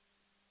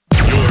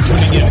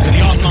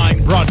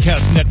online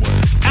broadcast network,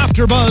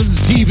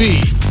 AfterBuzz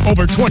TV.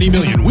 Over 20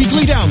 million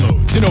weekly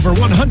downloads in over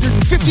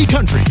 150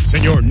 countries,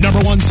 and your number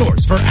one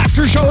source for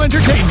after-show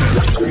entertainment.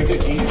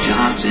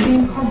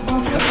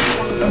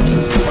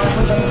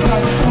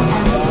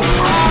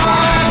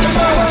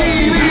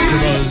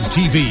 AfterBuzz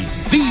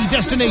TV, the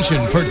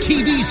destination for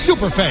TV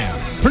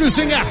superfans,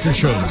 producing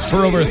aftershows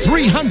for over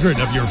 300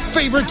 of your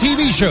favorite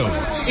TV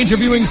shows,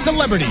 interviewing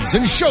celebrities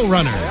and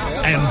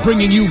showrunners, and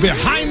bringing you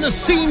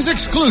behind-the-scenes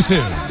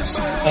exclusives.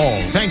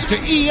 All thanks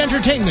to E!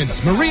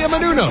 Entertainment's Maria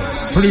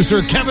Menounos,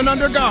 producer Kevin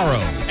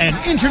Undergaro, and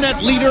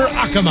internet leader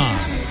Akamai.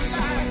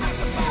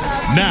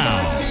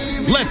 Now,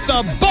 let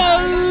the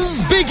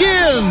buzz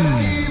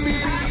begin!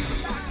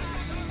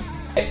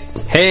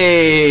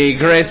 Hey,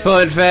 Grace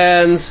Point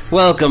fans,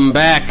 welcome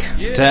back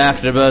to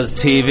AfterBuzz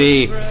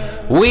TV.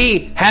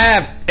 We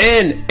have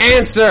an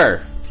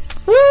answer.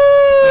 Woo!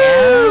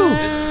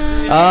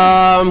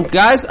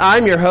 Guys,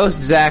 I'm your host,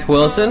 Zach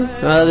Wilson.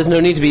 There's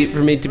no need for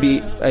me to be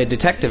a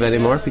detective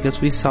anymore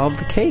because we solved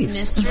the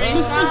case. Mystery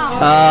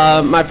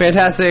solved. My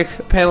fantastic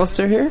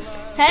panelists are here.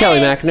 Hey.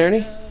 Kelly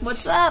McInerney.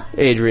 What's up?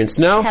 Adrian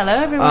Snow. Hello,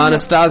 everyone.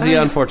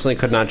 Anastasia unfortunately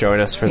could not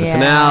join us for the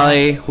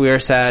finale. We are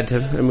sad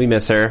and we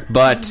miss her,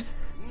 but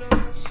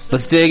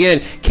let's dig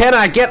in. Can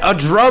I get a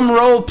drum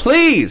roll,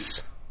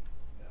 please?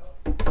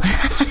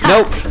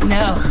 Nope.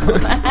 No.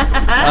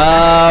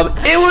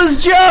 It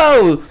was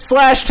Joe /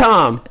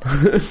 Tom.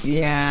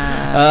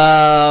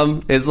 Yeah.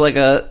 It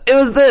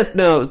was this.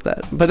 No, it was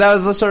that. But that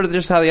was sort of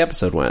just how the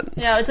episode went.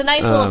 Yeah, it's a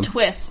nice little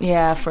twist.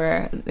 Yeah,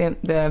 for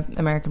the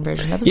American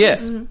version of it.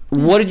 Yes.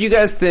 Mm-hmm. What did you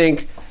guys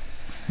think?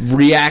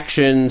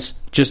 Reactions,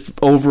 just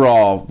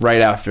overall,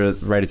 right at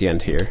the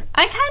end here.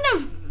 I kind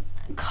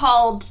of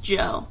called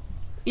Joe,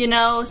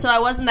 so I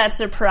wasn't that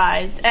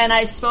surprised. And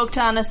I spoke to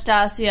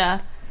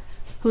Anastasia,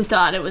 who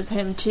thought it was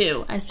him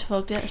too. I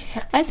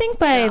think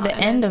by the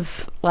end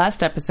of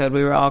last episode,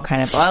 we were all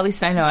kind of, well, at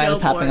least I know I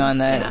was hopping on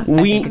the... Yeah.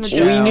 We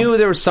knew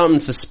there was something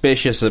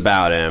suspicious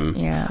about him.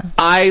 Yeah.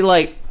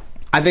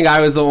 I think I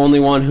was the only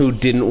one who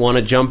didn't want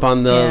to jump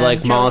on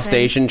the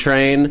molestation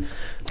train.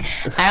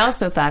 I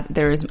also thought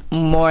there was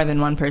more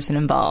than one person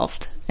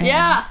involved.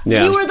 Yeah.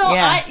 You were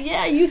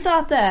you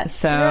thought that.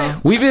 So right.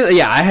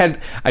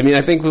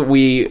 I think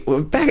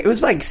it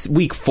was like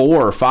week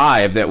 4 or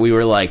 5 that we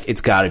were like,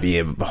 it's got to be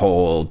a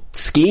whole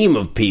scheme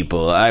of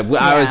people. I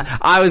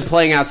was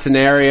playing out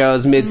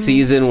scenarios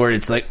mid-season where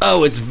it's like,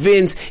 oh, it's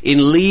Vince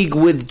in league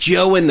with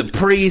Joe and the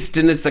priest,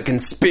 and it's a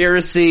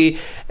conspiracy.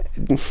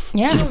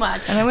 Yeah. Too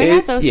much. I mean, we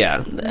had those.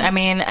 Yeah. I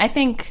mean, I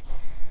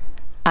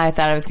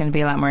thought it was going to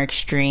be a lot more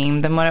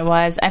extreme than what it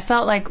was. I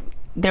felt like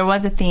there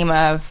was a theme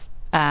of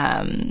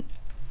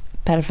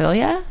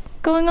pedophilia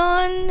going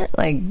on,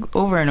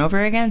 over and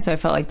over again. So I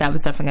felt like that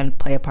was definitely going to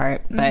play a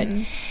part. But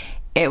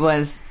it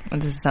was,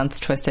 this sounds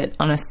twisted,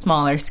 on a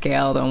smaller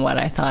scale than what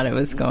I thought it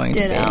was going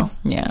to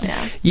be.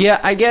 Yeah,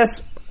 I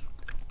guess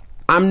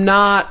I'm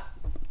not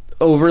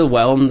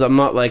overwhelmed. I'm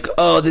not like,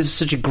 oh, this is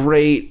such a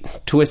great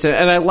twist.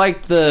 And I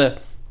liked the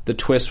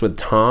twist with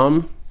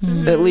Tom,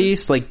 at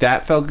least.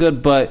 That felt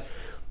good. But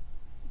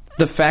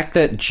the fact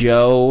that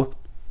Joe,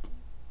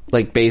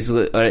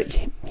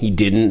 basically, he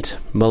didn't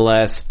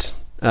molest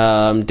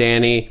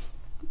Danny,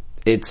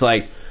 it's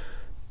it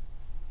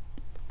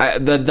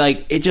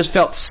just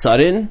felt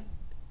sudden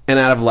and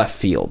out of left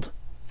field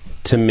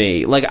to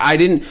me. I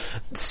didn't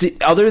see,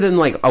 other than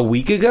a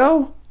week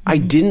ago, I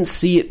didn't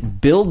see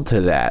it build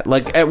to that.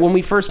 When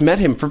we first met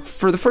him,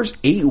 for the first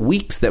 8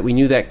 weeks that we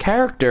knew that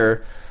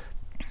character,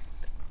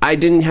 I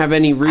didn't have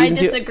any reason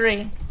to... I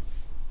disagree.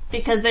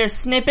 Because there's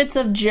snippets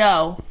of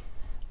Joe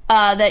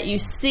that you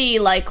see,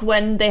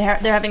 when they're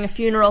having a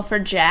funeral for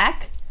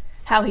Jack,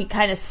 how he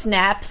kind of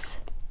snaps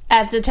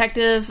at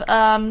Detective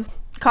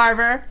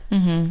Carver.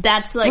 Mm-hmm.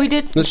 That's we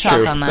did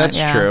talk on that.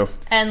 That's true.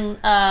 And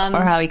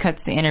or how he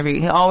cuts the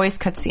interview. He always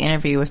cuts the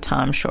interview with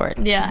Tom short.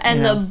 Yeah,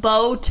 and the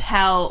boat,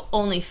 how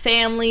only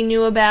family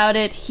knew about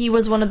it. He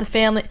was one of the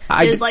family.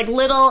 There's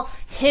little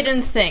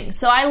hidden things.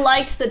 So I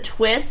liked the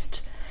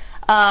twist.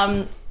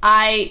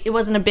 It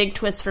wasn't a big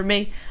twist for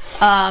me.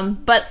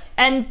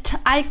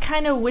 I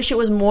kind of wish it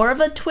was more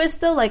of a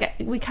twist, though.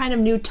 We kind of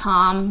knew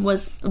Tom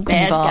was a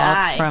bad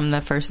guy from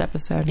the first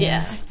episode.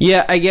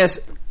 Yeah, I guess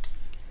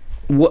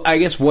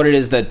what it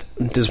is that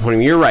disappointed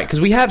me. You're right,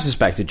 because we have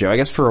suspected Joe. I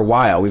guess for a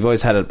while we've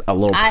always had a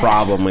little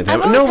problem with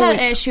him. I've always had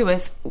an issue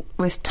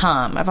with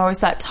Tom. I've always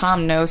thought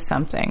Tom knows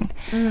something.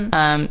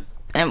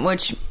 And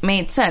which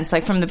made sense.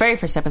 From the very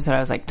first episode, I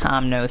was like,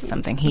 Tom knows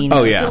something. He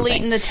knows something.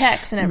 Deleting the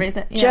text and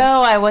everything. Yeah.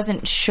 Joe, I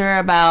wasn't sure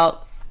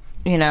about.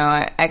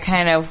 I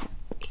kind of...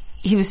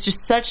 He was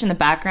just such in the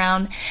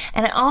background.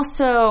 And I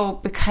also,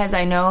 because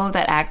I know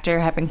that actor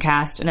had been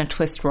cast in a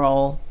twist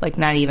role,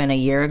 not even a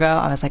year ago,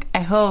 I was like,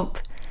 I hope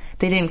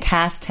they didn't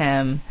cast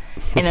him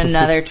in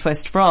another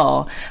twist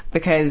role.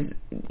 Because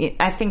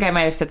I think I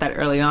might have said that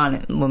early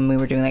on when we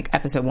were doing,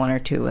 episode 1 or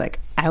 2.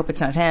 I hope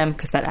it's not him,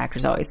 because that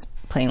actor's always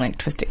playing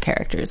twisted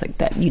characters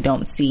that you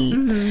don't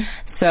see.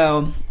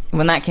 So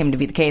when that came to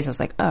be the case, I was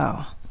like,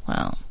 oh,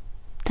 well,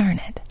 darn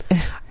it.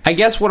 I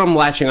guess what I'm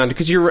latching on,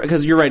 because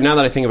you're right, now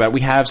that I think about it,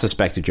 we have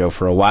suspected Joe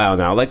for a while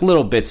now. Like,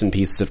 little bits and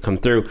pieces have come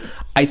through.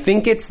 I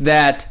think it's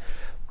that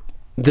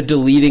the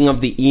deleting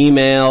of the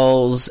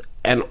emails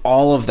and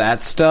all of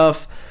that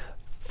stuff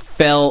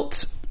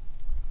felt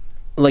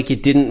like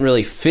it didn't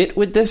really fit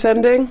with this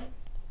ending.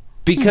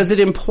 Because it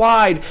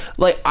implied,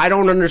 like, I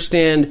don't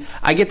understand.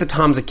 I get that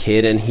Tom's a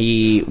kid and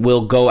he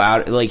will go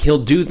out, like, he'll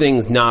do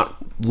things not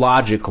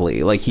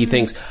logically. Like, he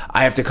thinks,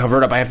 I have to cover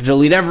it up, I have to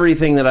delete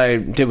everything that I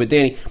did with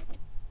Danny.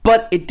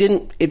 But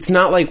it's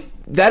not like,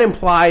 that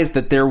implies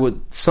that there was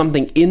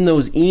something in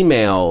those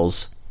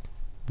emails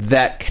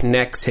that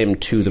connects him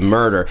to the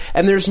murder.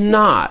 And there's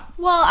not.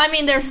 Well, I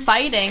mean, they're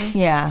fighting.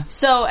 Yeah.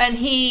 So, and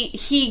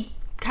he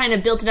kind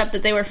of built it up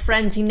that they were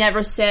friends. He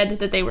never said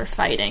that they were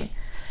fighting.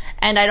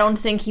 And I don't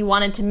think he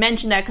wanted to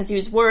mention that because he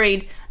was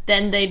worried.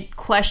 Then they'd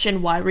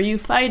question, why were you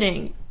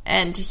fighting?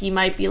 And he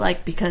might be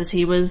like, because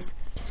he was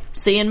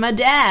seeing my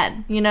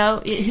dad. You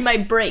know, he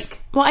might break.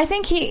 Well, I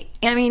think he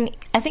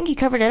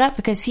covered it up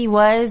because he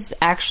was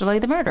actually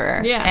the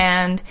murderer. Yeah.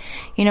 And,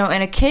 you know,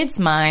 in a kid's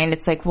mind,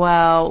 it's like,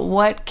 well,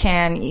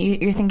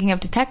 you're thinking of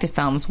detective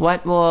films.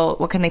 What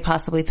can they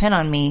possibly pin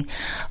on me?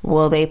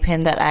 Will they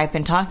pin that I've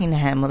been talking to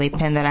him? Will they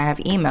pin that I have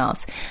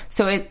emails?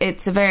 So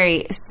it's a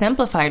very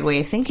simplified way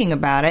of thinking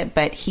about it,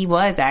 but he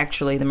was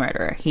actually the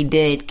murderer. He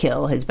did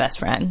kill his best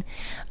friend.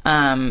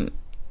 And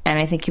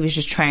I think he was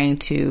just trying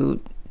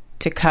to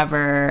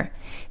cover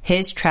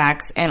his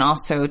tracks and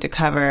also to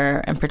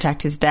cover and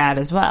protect his dad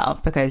as well,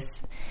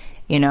 because,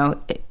 you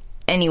know,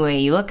 any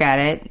way you look at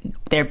it,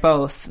 they're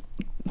both,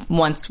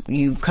 once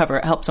you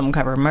help someone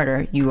cover a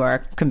murder, you are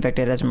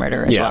convicted as a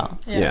murderer as well.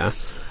 Yeah.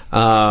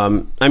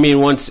 I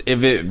mean,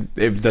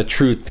 if the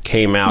truth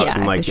came out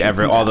and like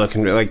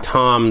like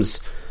Tom's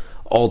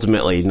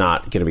ultimately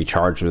not going to be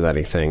charged with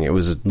anything. It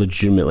was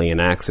legitimately an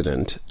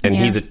accident, and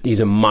he's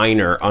a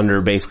minor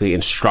under basically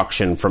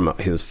instruction from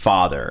his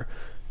father.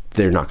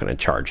 They're not going to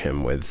charge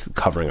him with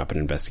covering up an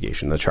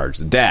investigation. They'll charge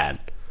the dad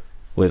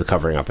with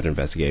covering up an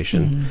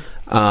investigation.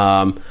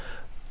 I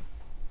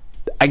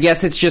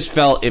guess it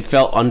felt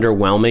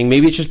underwhelming.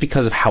 Maybe it's just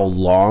because of how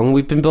long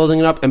we've been building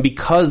it up, and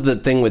because the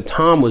thing with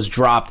Tom was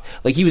dropped,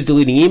 like he was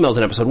deleting emails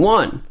in episode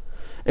 1.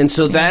 And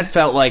so that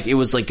felt like it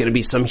was like going to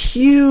be some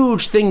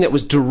huge thing that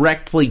was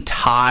directly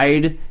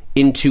tied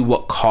into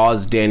what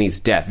caused Danny's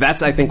death.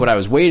 That's, I think, what I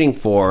was waiting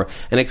for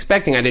and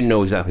expecting. I didn't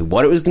know exactly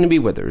what it was going to be,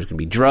 whether it was going to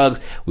be drugs.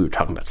 We were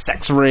talking about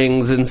sex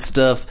rings and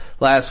stuff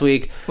last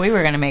week. We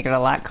were going to make it a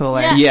lot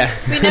cooler. Yeah.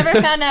 We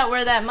never found out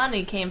where that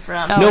money came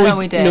from. No,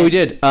 we did. No, we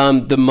did.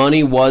 The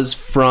money was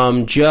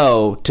from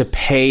Joe to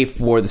pay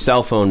for the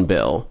cell phone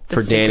bill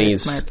for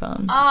Danny's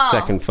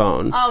second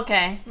phone. Oh,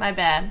 okay. My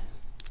bad.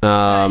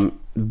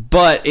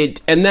 But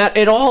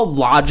it all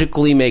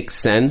logically makes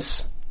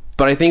sense.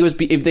 But I think it was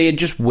if they had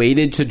just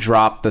waited to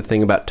drop the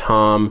thing about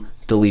Tom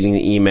deleting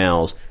the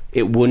emails,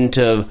 it wouldn't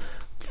have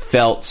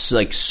felt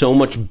like so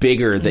much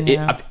bigger.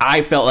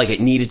 I felt like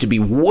it needed to be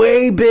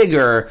way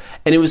bigger,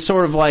 and it was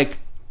sort of like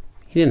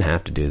he didn't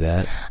have to do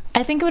that.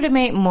 I think it would have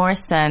made more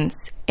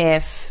sense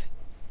if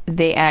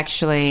they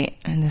actually,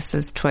 and this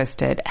is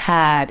twisted,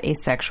 had a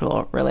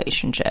sexual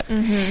relationship,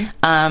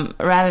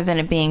 rather than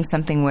it being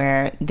something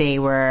where they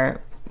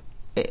were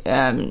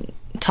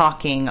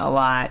talking a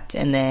lot,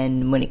 and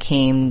then when it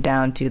came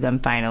down to them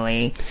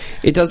finally,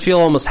 it does feel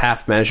almost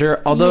half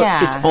measure, although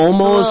it's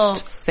almost a little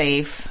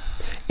safe.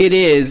 It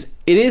is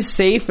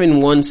safe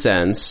in one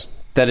sense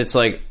that it's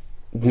like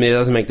it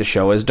doesn't make the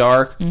show as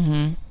dark,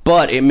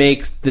 but it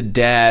makes the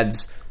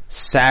dad's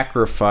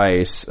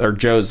sacrifice, or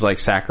Joe's like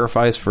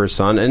sacrifice for his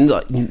son.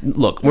 And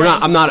look,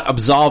 I'm not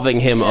absolving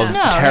him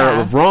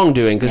of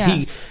wrongdoing, because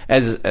he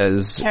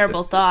as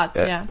terrible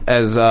thoughts,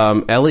 as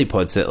Ellie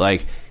puts it,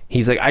 like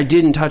he's like, I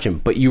didn't touch him,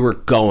 but you were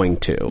going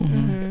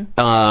to.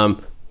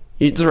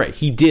 It's right,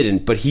 he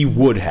didn't, but he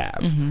would have,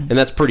 and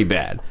that's pretty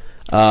bad.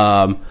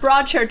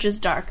 Broadchurch is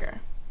darker.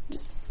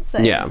 Just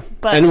saying. Yeah,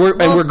 but and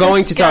we're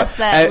going to talk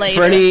that later.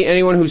 For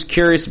anyone who's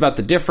curious about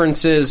the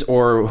differences,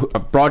 or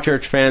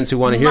Broadchurch fans who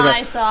want to hear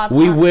that.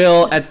 We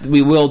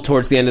will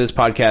towards the end of this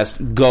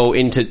podcast go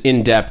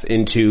in depth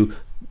into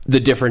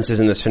the differences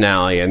in this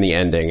finale and the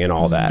ending and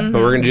all that.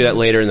 But we're going to do that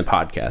later in the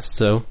podcast,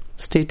 so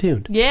stay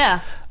tuned.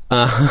 Yeah.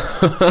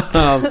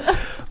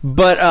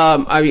 But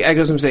I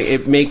guess I'm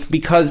saying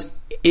because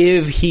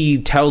if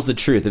he tells the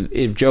truth,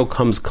 if Joe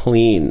comes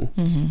clean,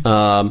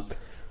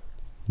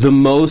 the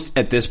most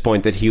at this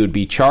point that he would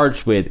be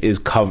charged with is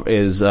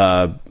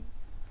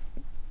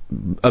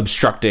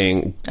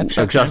obstructing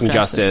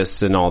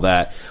justice and all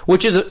that,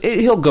 which is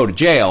he'll go to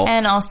jail,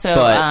 and also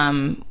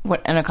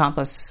an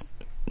accomplice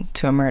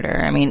to a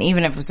murder. I mean,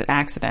 even if it was an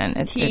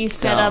accident, he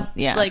set up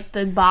like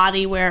the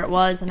body where it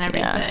was and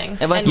everything.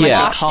 It wasn't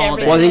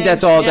everything. Well, I think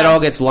that's all. That all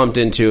gets lumped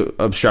into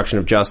obstruction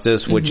of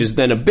justice, which is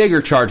then a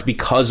bigger charge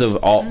because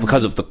of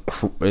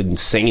the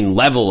insane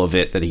level of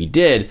it that he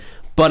did.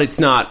 But it's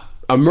not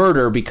a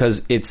murder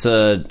because it's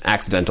an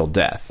accidental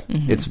death.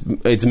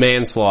 It's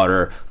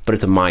manslaughter, but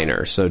it's a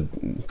minor, so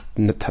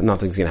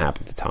nothing's going to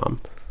happen to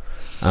Tom.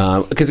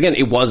 Because again,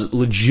 it was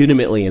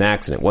legitimately an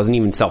accident. It wasn't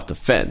even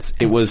self-defense.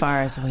 It was, as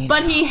far as we know.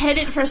 But he hid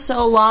it for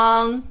so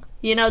long.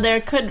 You know,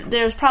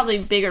 there's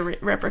probably bigger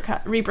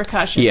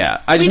repercussions.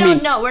 Yeah, we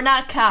don't know. We're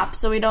not cops,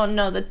 so we don't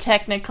know the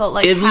technical,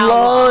 like, if how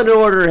Law long. and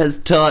Order has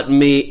taught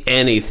me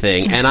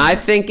anything, and I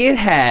think it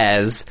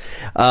has,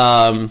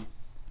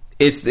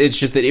 it's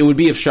just that it would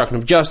be obstruction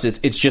of justice.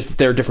 It's just that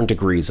there are different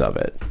degrees of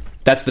it.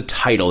 That's the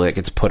title that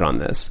gets put on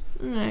this.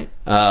 Right.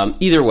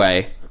 Either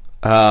way,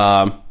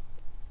 it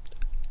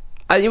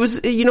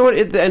was. You know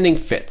what? The ending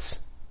fits.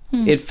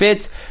 It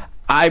fits.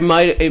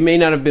 It may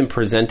not have been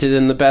presented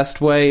in the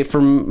best way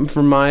from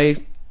my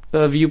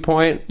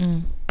viewpoint,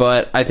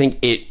 but I think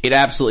it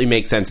absolutely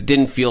makes sense. It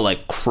didn't feel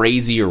like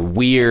crazy or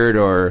weird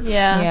or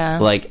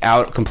like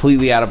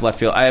completely out of left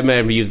field. I may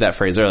have used that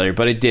phrase earlier,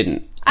 but it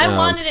didn't. I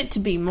wanted it to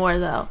be more,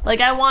 though. Like,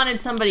 I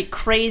wanted somebody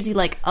crazy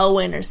like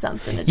Owen or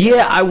something to do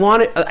Yeah, it. I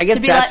wanted. I guess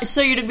To be that's. like,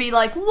 so you to be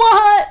like,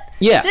 what?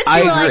 Yeah, this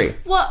I you were agree.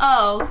 Like, what?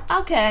 Oh,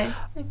 okay.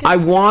 I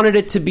wanted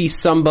it to be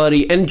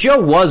somebody, and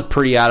Joe was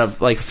pretty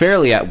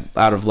fairly out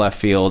of left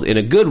field in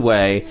a good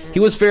way. He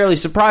was fairly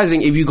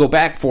surprising if you go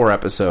back 4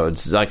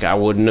 episodes. Like, I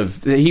wouldn't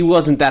have, he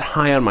wasn't that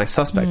high on my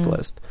suspect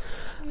list.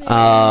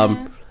 But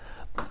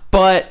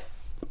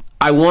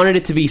I wanted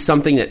it to be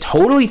something that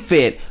totally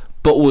fit,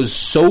 but was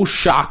so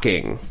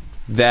shocking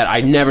that I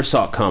never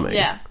saw it coming.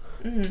 Yeah.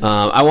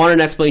 I wanted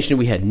an explanation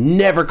we had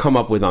never come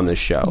up with on this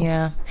show.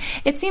 Yeah.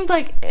 It seemed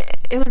like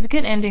it was a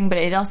good ending, but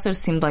it also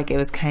seemed like it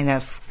was kind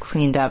of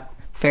cleaned up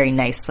very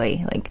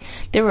nicely. Like,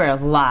 there were a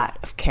lot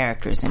of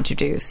characters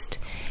introduced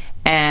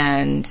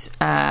and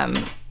a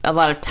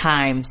lot of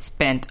time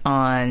spent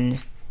on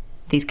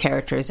these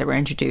characters that were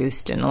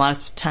introduced and a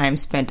lot of time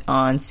spent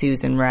on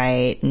Susan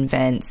Wright and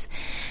Vince.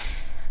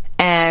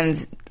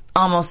 And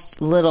almost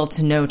little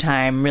to no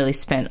time really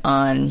spent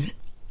on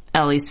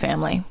Ellie's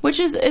family, which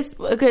is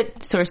a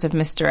good source of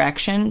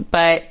misdirection,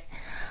 but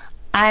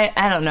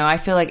I don't know. I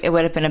feel like it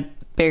would have been a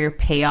bigger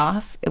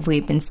payoff if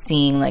we'd been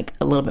seeing like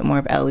a little bit more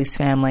of Ellie's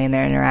family and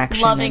their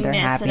interaction and their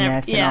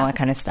happiness and all that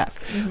kind of stuff.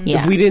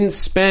 Yeah. If we didn't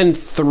spend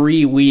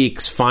 3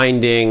 weeks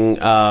finding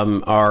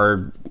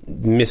our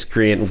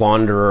miscreant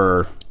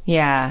wanderer,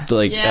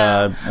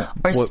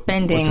 or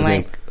spending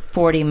like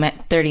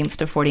 30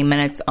 to 40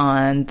 minutes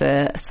on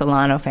the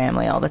Solano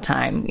family all the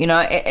time. You know,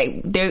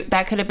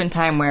 that could have been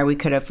time where we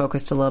could have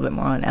focused a little bit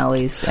more on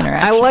Ellie's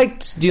interactions. I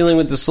liked dealing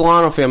with the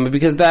Solano family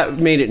because that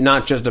made it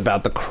not just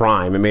about the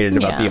crime. It made it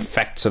about the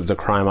effects of the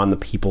crime on the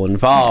people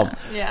involved.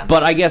 Yeah.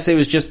 But I guess it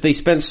was just they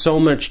spent so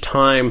much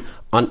time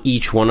on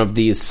each one of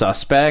these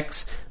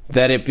suspects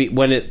that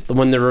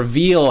when the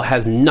reveal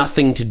has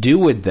nothing to do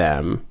with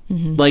them,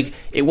 like,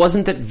 it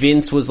wasn't that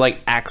Vince was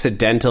like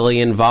accidentally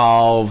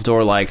involved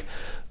or like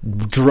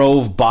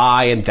drove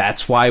by and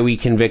that's why we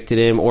convicted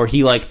him, or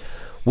he like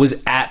was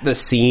at the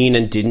scene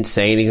and didn't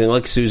say anything,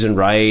 like Susan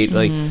Wright.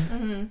 Like,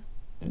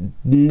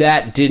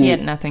 that didn't, he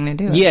had nothing to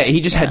do with it. it.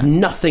 He just had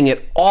nothing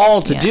at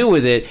all to do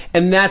with it,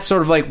 and that's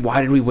sort of like,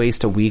 why did we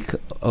waste a week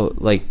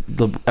like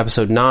the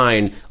episode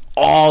 9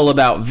 all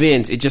about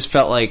Vince? It just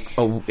felt like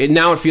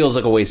now it feels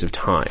like a waste of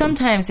time.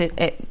 Sometimes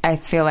I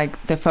feel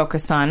like the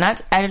focus on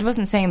I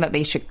wasn't saying that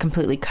they should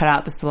completely cut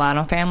out the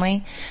Solano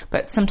family,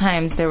 but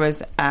sometimes there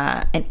was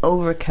an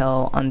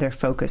overkill on their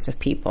focus of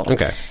people.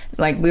 Okay,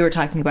 like we were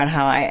talking about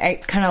how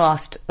I kind of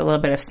lost a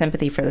little bit of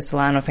sympathy for the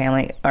Solano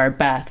family or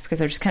Beth because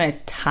they're just kind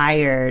of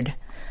tired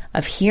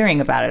of hearing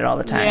about it all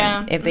the time.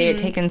 Yeah. If they had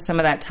taken some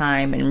of that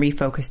time and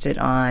refocused it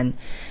on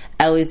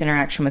Ellie's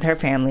interaction with her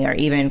family, or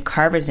even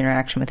Carver's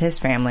interaction with his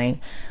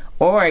family,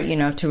 or, you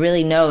know, to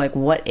really know, like,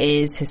 what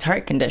is his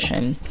heart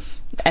condition,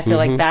 I feel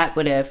like that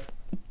would have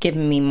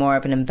given me more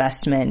of an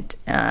investment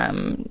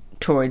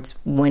towards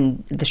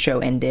when the show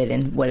ended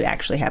and what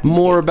actually happened.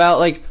 More about,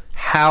 like,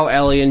 how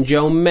Ellie and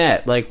Joe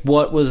met. Like,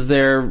 what was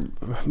their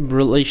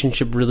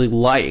relationship really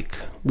like?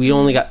 We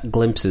only got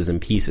glimpses and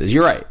pieces.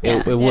 You're right.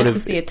 Yeah. It would Just have to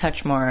see a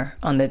touch more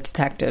on the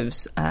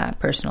detectives'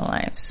 personal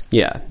lives.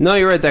 Yeah. No,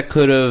 you're right. That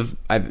could have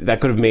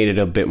made it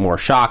a bit more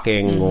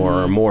shocking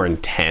or more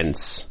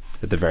intense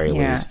at the very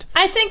least.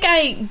 I think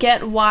I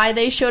get why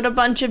they showed a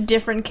bunch of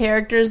different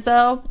characters,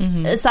 though.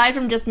 Aside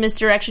from just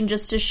misdirection,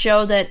 just to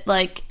show that,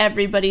 like,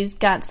 everybody's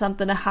got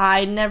something to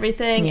hide and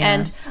everything. Yeah.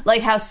 And,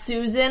 like, how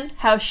Susan,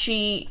 how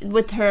she,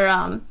 with her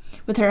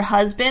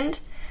husband,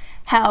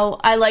 how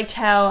I liked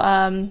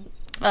how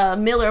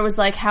Miller was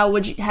like, how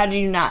did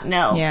you not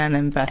know? Yeah, and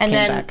then Beth came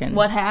back and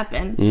what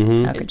happened?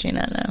 How could you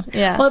not know?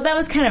 Yeah. Well, that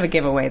was kind of a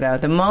giveaway, though.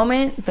 The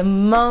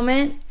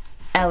moment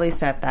Ellie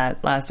said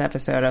that last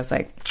episode, I was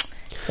like,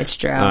 it's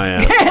Joe. Oh, yeah.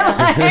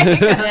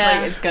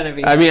 Like, it's gonna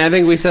be. I mean, I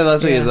think we said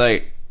last week, it's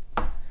like,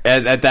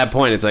 at that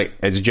point, it's like,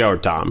 it's Joe or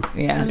Tom.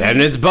 Yeah. And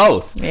it's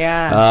both.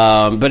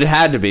 Yeah. But it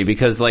had to be,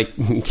 because, like,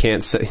 you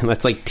can't say,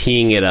 that's like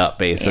teeing it up,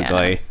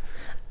 basically. Yeah.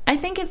 I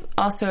think if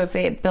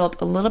they had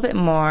built a little bit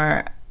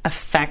more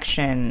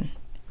affection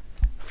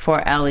for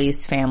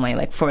Ellie's family,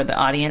 like for the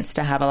audience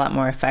to have a lot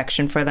more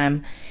affection for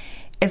them.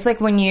 It's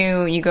like when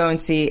you go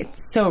and see,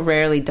 it's so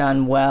rarely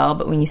done well,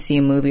 but when you see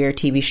a movie or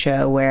TV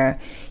show where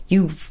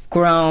you've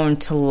grown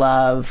to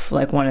love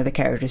like one of the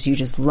characters. You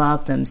just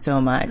love them so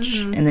much,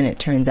 and then it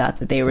turns out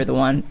that they were the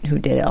one who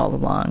did it all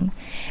along,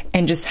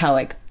 and just how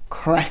like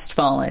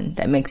crestfallen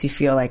that makes you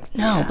feel like,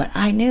 no, but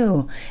I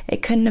knew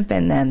it couldn't have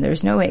been them.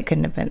 There's no way it could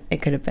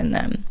have been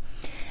them.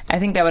 I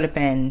think that would have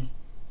been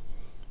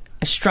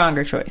a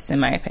stronger choice, in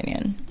my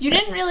opinion. You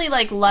didn't really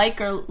like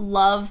or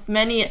love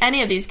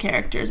any of these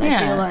characters. I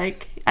feel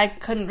like I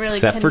couldn't really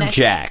Except connect. for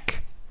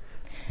Jack.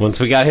 Once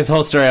we got his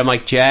whole story, I'm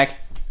like, Jack,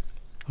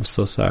 I'm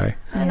so sorry.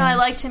 I know I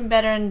liked him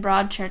better in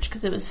Broadchurch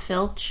because it was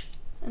Filch.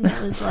 And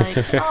it was like,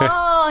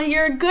 oh,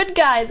 you're a good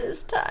guy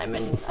this time,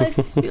 and I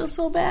feel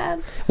so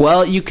bad.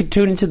 Well, you could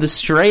tune into The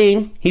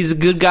Strain. He's a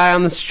good guy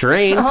on The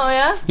Strain. Oh,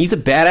 yeah? He's a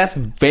badass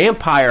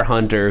vampire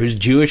hunter who's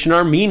Jewish and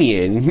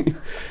Armenian.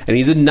 And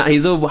he's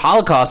a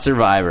Holocaust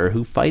survivor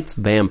who fights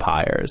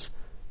vampires.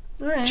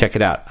 All right. Check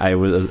it out. I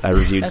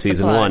reviewed That's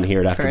season a plug 1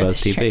 here at for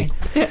AfterBuzz The TV.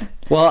 Strain.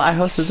 Well, I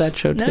hosted that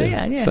show too.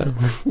 yeah. So.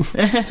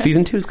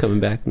 Season 2 is coming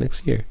back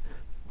next year.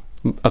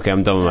 Okay,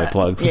 I'm done with my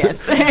plugs. Yes.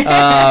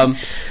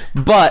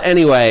 But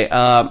anyway,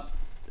 I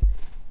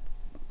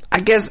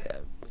guess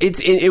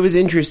it was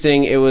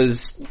interesting. It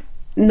was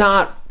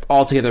not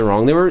altogether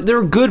wrong. There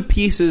were good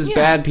pieces,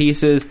 bad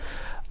pieces.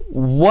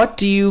 What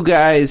do you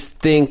guys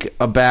think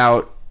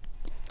about?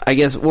 I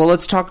guess. Well,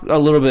 let's talk a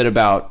little bit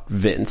about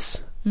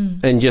Vince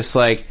and just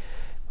like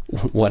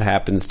what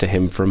happens to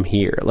him from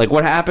here. Like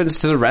what happens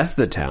to the rest of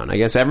the town. I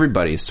guess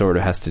everybody sort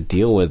of has to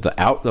deal with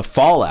the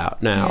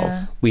fallout now.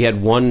 Yeah. We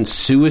had one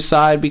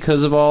suicide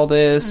because of all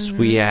this.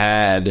 We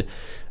had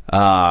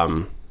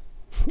Owen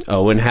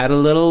had a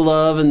little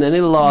love and then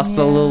he lost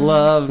a little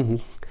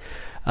love.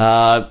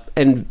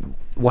 And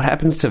what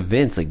happens to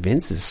Vince? Like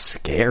Vince is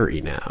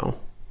scary now.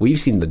 We've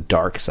seen the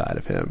dark side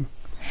of him.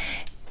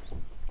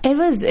 It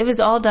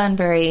was all done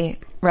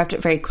wrapped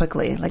up very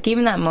quickly. Like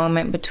even that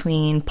moment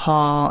between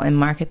Paul and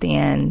Mark at the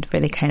end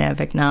where they kind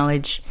of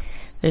acknowledge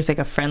there's like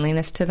a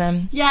friendliness to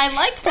them. Yeah, I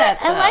liked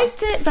that. I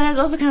liked it, but I was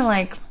also kind of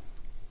like,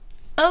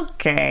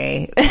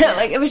 okay.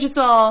 Like it was just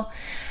all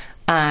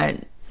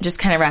just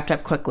kind of wrapped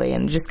up quickly,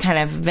 and just kind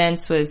of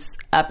Vince was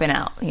up and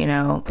out,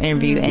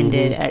 interview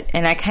ended,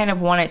 and I kind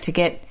of wanted to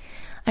get,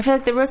 I feel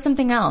like there was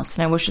something else,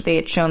 and I wish that they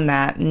had shown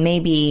that.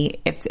 Maybe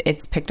if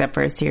it's picked up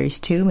for a series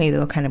 2, maybe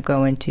they'll kind of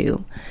go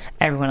into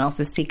everyone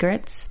else's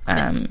secrets.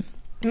 It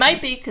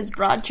might be because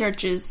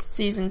Broadchurch's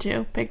season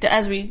 2 picked up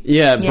as we.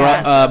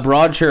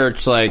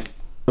 Broadchurch, like,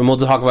 and we'll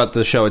talk about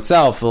the show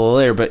itself a little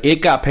later, but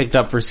it got picked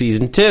up for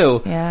season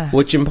 2,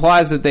 which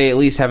implies that they at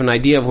least have an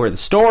idea of where the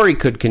story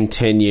could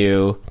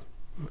continue.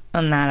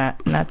 On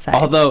that side,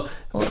 although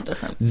a little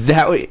different.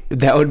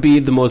 That would be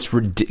the most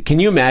ridiculous. Can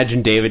you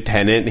imagine David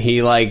Tennant?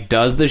 He like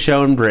does the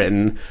show in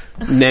Britain,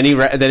 and then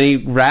he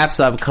wraps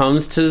up,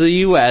 comes to the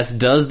U.S.,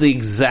 does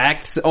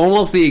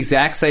almost the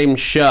exact same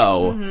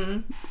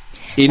show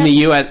in the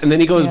U.S., and then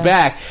he goes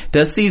back,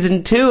 does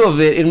season 2 of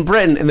it in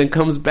Britain, and then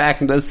comes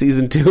back and does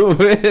season 2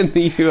 of it in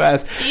the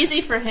U.S. Easy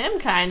for him,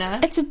 kind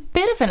of. It's a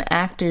bit of an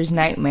actor's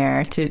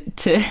nightmare to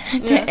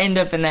end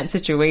up in that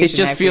situation. It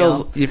just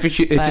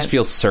just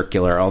feels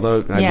circular.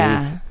 Although, I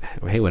mean,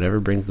 hey, whatever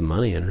brings the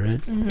money in, right?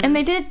 And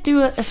they did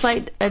do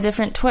a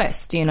different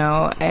twist, a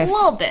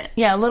little bit.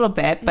 Yeah, a little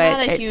bit, but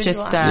not a huge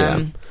just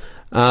one.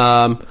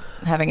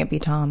 having it be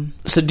Tom.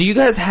 So, do you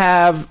guys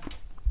have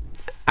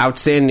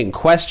outstanding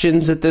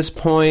questions at this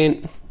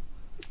point?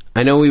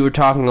 I know we were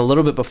talking a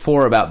little bit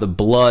before about the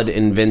blood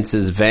in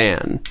Vince's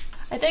van.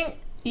 I think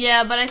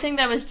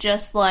that was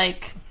just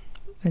like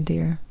a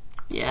deer.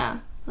 Yeah,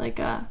 like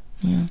a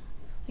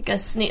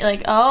sneak.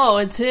 Like, oh,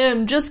 it's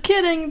him. Just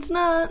kidding, it's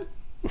not.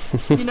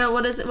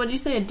 What is it? What did you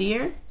say? A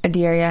deer? A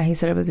deer. Yeah, he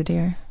said it was a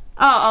deer.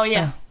 Oh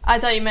yeah. I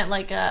thought you meant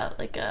like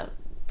a.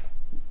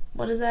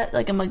 What is that?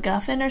 Like a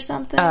MacGuffin or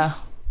something?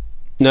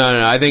 No,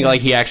 I think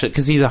like he actually,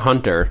 because he's a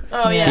hunter.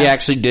 Oh, yeah. He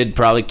actually did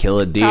probably kill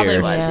a deer.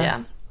 Probably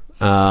was,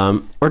 yeah.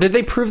 Or did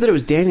they prove that it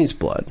was Danny's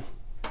blood?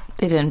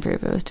 They didn't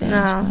prove it was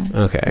Danny's blood.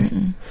 Okay.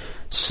 Mm-mm.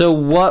 So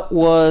what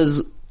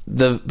was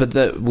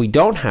we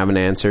don't have an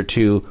answer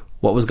to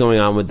what was going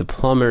on with the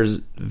plumber's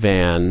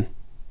van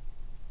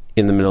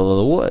in the middle of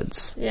the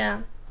woods.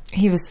 Yeah.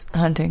 He was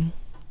hunting.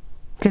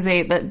 Because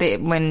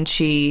when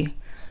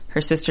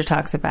her sister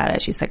talks about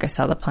it, she's like, I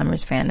saw the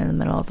plumber's van in the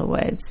middle of the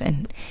woods,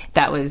 and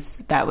that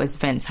was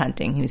Vince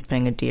hunting. He was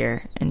putting a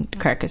deer and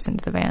carcass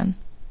into the van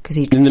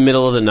in the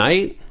middle of the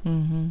night.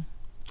 Do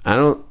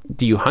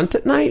you hunt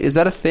at night? Is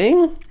that a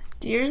thing?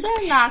 Deers are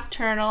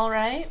nocturnal,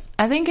 right?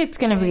 I think it's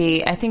going to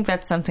be. I think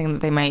that's something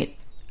that they might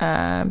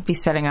be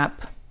setting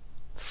up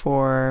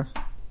for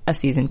a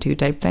season 2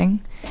 type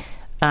thing.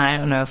 I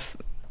don't know if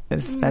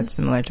that's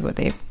similar to what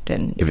they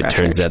did. If it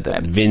turns out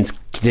that Vince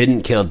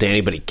didn't kill Danny,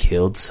 but he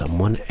killed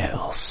someone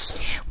else.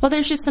 Well,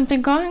 there's just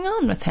something going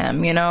on with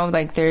him,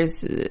 like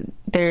there's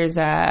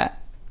a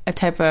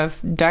type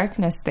of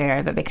darkness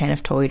there that they kind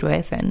of toyed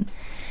with, and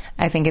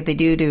I think if they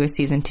do a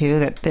season 2,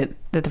 that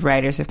the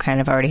writers have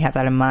kind of already have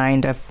that in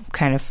mind of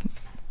kind of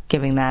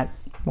giving that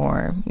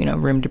more,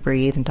 room to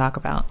breathe and talk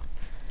about.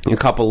 A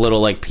couple little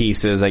like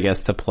pieces, I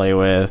guess, to play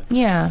with.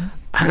 Yeah.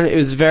 I don't know, it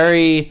was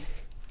very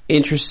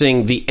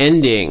interesting. The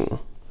ending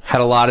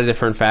had a lot of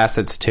different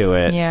facets to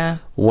it. Yeah.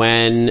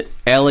 When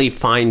Ellie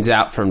finds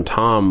out from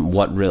Tom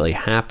what really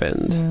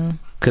happened.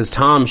 Because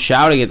Tom's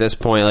shouting at this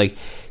point, like,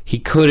 he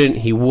couldn't,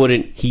 he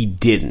wouldn't, he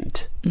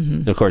didn't.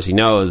 Mm-hmm. Of course he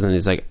knows, and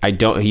he's like, I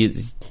don't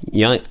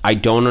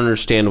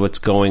understand what's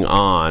going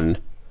on.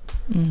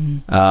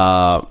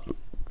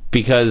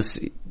 Because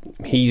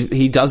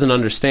he doesn't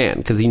understand,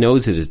 because he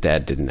knows that his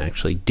dad didn't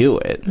actually do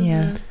it.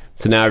 Yeah.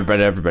 So now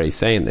everybody's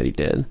saying that he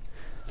did.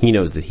 He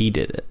knows that he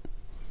did it.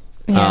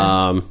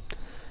 Yeah.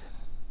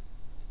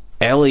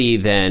 Ellie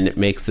then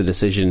makes the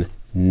decision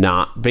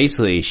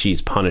basically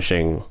she's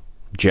punishing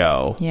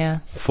Joe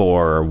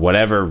for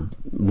whatever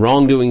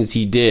wrongdoings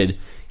he did.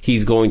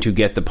 He's going to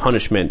get the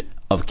punishment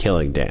of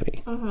killing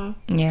Danny.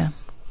 Yeah.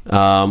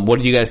 What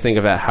did you guys think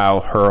about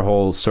how her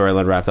whole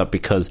storyline wrapped up?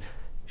 Because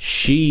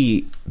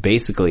she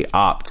basically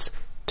opts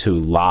to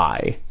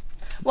lie.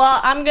 Well,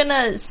 I'm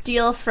gonna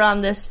steal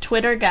from this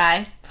Twitter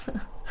guy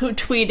who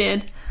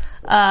tweeted.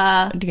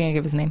 Are you gonna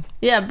give his name?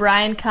 Yeah,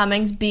 Brian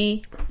Cummings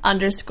B_ in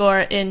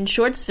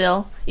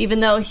Shortsville.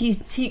 Even though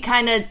he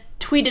kind of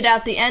tweeted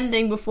out the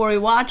ending before we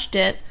watched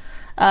it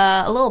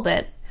a little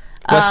bit.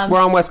 We're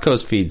on West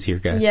Coast feeds here,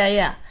 guys.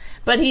 Yeah.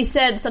 But he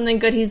said something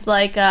good. He's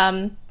like,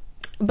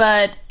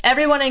 but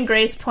everyone in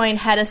Grace Point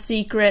had a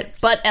secret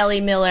but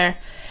Ellie Miller,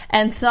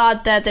 and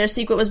thought that their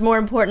secret was more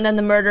important than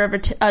the murder of a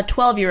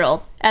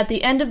 12-year-old. At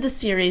the end of the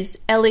series,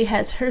 Ellie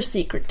has her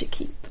secret to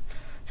keep.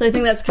 So I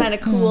think that's kind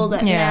of cool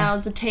that now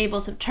the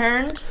tables have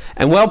turned.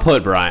 And well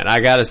put, Brian. I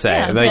gotta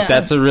say,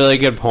 that's a really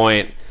good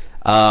point.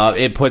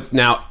 It puts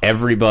now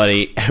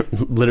everybody,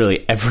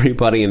 literally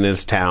everybody in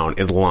this town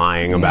is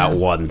lying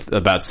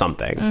about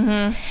something.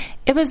 Mm-hmm.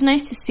 It was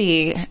nice to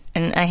see,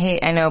 and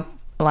I know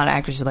a lot of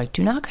actors are like,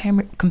 do not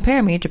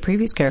compare me to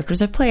previous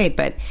characters I've played,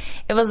 but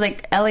it was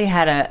like Ellie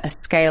had a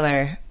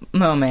Skylar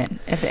moment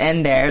at the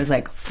end there. It was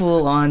like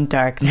full on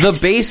darkness. The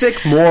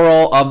basic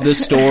moral of the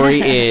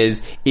story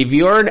is, if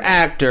you're an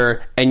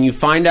actor and you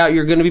find out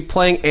you're going to be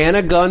playing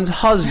Anna Gunn's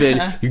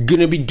husband, you're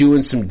going to be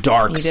doing some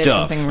dark stuff. You did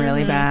something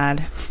really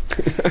bad.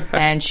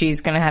 And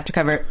she's going to have to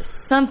cover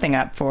something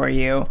up for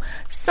you.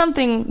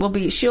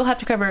 She'll have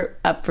to cover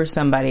up for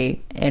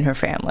somebody in her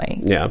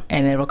family. Yeah.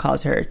 And it'll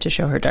cause her to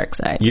show her dark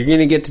side. You're going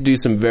to get to do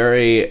some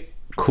very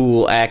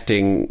cool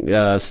acting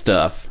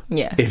stuff.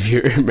 Yes. If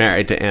you're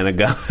married to Anna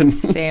Gunn.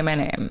 Say my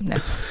name. No.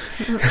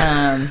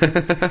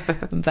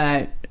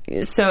 But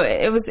so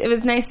it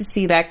was nice to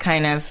see that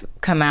kind of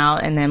come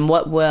out, and then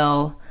what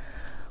will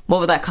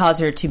that cause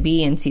her to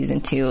be in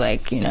season 2?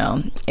 Like,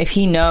 if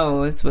he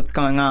knows what's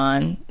going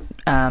on,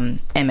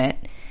 Emmett,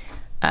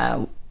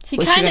 he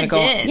kind of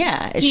did.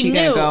 Yeah, is she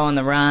going to go on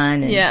the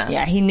run? And,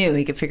 yeah, he knew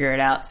he could figure it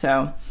out.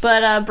 So,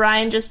 but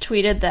Brian just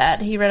tweeted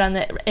that he read on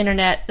the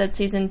internet that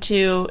season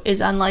 2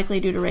 is unlikely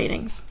due to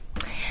ratings.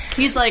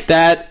 He's like,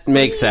 that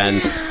makes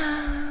sense.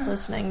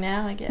 Listening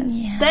now, I guess.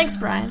 Yeah. Thanks,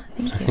 Brian.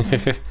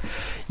 Thank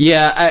you.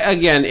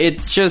 Again,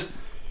 it's just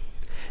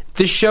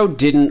the show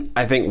didn't,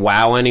 I think,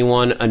 wow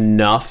anyone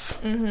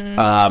enough. Mm-hmm.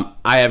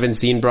 I haven't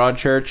seen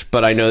Broadchurch,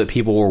 but I know that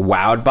people were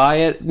wowed by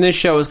it. And this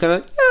show is kind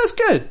of, it's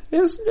good.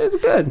 It's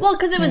good. Well,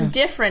 because it was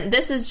different.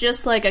 This is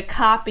just like a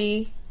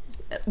copy.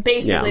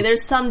 Basically,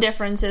 there's some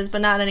differences,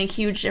 but not any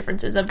huge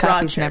differences of Broadchurch.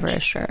 Copy's never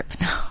as sharp.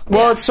 No.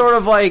 Well, it's sort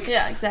of like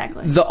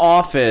exactly. The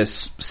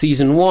Office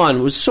season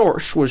 1 was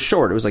short.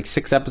 It was like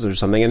 6 episodes or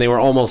something, and they were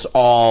almost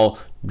all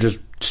just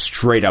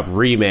straight up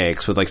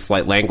remakes with like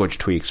slight language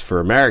tweaks for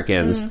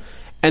Americans. Mm-hmm.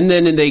 And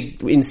then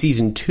in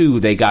season 2,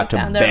 they got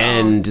to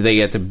bend. They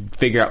had to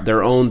figure out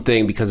their own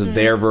thing because of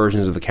their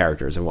versions of the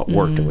characters and what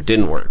worked and what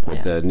didn't work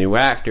with the new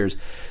actors.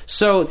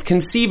 So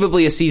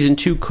conceivably, a season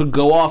 2 could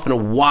go off in a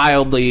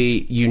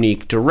wildly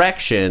unique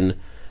direction,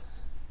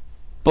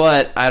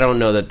 but I don't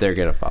know that they're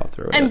going to follow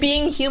through with it. And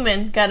Being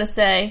Human, gotta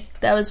say,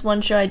 that was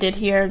one show I did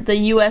here. The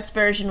US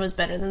version was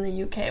better than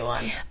the UK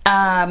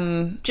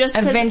one. Just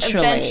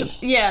eventually.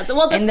 Yeah.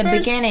 In the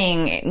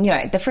beginning,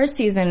 the first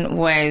season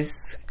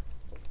was...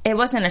 It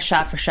wasn't a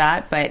shot for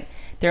shot, but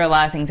there were a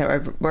lot of things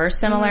that were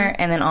similar.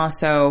 Mm-hmm. And then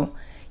also,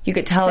 you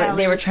could tell that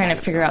they were trying to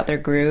figure out their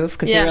groove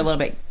because they were a little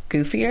bit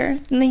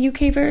goofier than the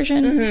UK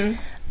version.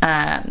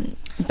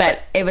 Mm-hmm.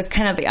 But it was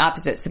kind of the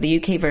opposite. So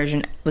the UK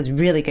version was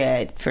really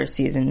good for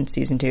season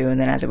 2, and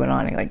then as it went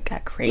on, it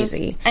got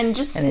crazy. And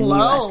then slow.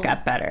 the US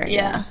got better.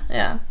 Yeah.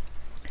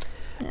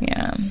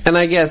 And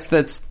I guess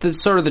that's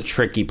sort of the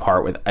tricky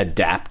part with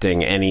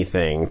adapting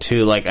anything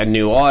to like a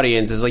new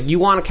audience is like you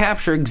want to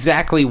capture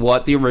exactly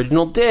what the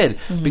original did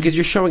because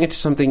you're showing it to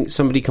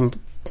somebody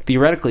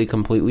theoretically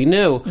completely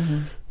new.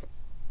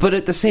 But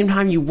at the same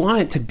time, you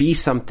want it to be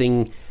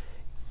something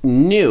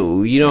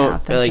new. You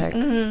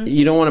don't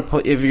you don't want to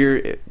put if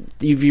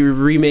you're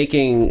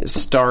remaking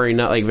Starry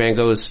Night, like Van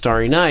Gogh's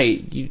Starry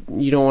Night,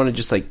 you don't want to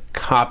just like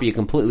copy it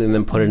completely and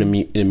then put it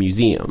in a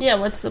museum. Yeah,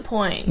 what's the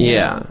point?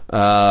 Yeah,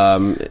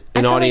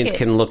 an audience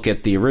can look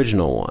at the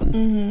original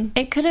one.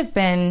 It could have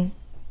been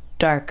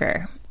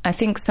darker. I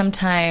think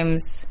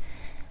sometimes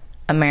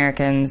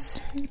Americans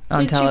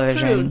on too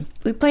television. crude.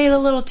 We play it a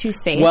little too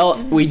safe.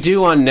 Well, we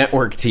do on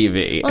network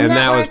TV, and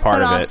that was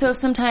part but of it. Also,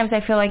 sometimes I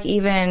feel like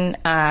even,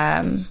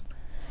 outside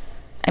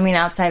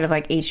of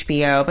like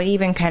HBO, but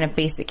even kind of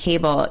basic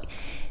cable,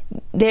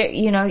 there,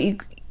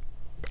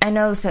 I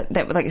know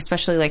that like,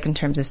 especially like in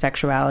terms of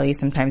sexuality,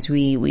 sometimes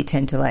we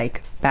tend to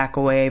like back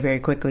away very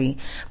quickly.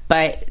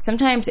 But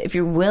sometimes if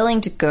you're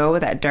willing to go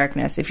with that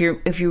darkness, if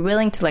you're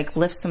willing to like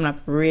lift someone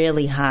up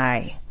really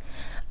high,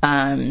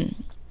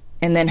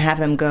 and then have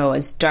them go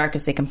as dark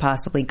as they can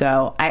possibly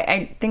go,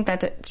 I think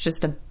that's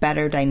just a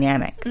better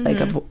dynamic.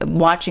 Like of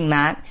watching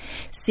that,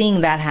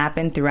 seeing that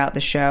happen throughout the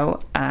show,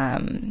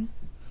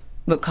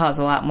 would cause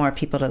a lot more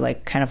people to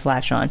like kind of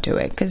latch onto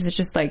it, because it's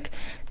just like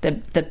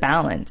the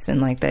balance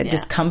and like the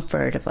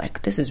discomfort of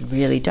like, this is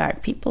really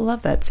dark. People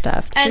love that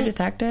stuff. True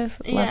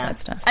Detective, love that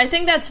stuff. I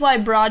think that's why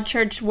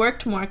Broadchurch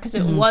worked more, because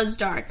it was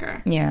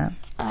darker. Yeah.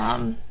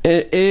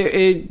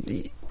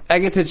 I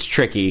guess it's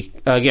tricky.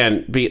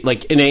 Again,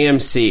 like in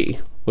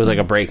AMC with like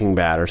a Breaking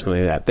Bad or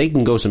something like that, they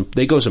go some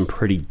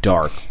pretty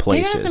dark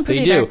places. They go some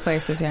pretty dark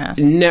places, yeah.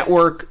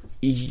 Network,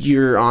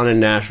 you're on a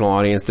national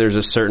audience. There's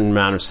a certain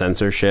amount of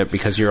censorship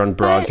because you're on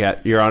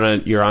broadcast. You're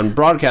on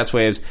broadcast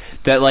waves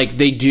that like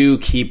they do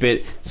keep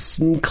it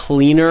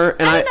cleaner.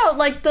 And I don't know,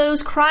 like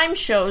those crime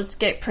shows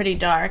get pretty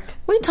dark.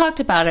 We talked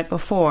about it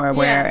before,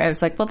 where it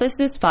was like, well, this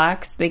is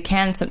Fox. They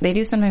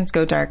do sometimes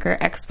go darker.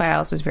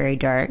 X-Files was very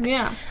dark.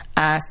 Yeah.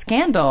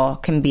 Scandal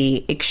can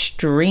be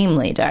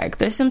extremely dark.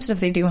 There's some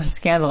stuff they do on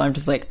Scandal. I'm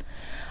just like,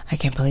 I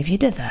can't believe you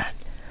did that.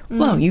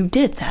 Whoa, you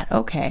did that.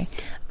 Okay.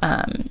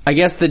 I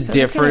guess the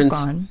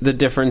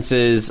difference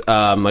is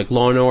like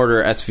Law and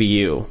Order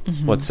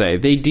SVU, let's say,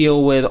 they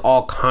deal with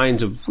all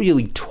kinds of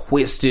really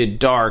twisted,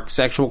 dark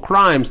sexual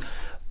crimes,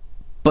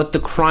 but the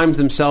crimes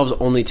themselves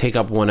only take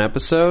up one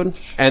episode,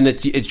 and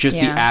it's just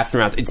the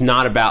aftermath. It's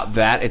not about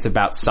that, it's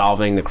about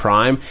solving the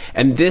crime.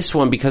 And this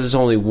one, because it's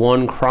only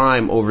one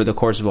crime over the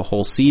course of a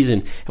whole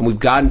season, and we've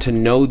gotten to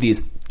know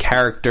these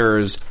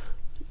characters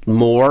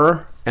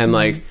more, and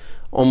like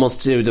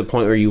almost to the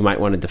point where you might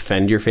want to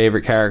defend your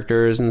favorite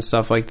characters and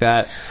stuff like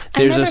that.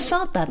 I never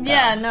felt that, though.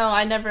 Yeah, no,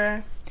 I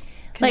never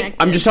connected.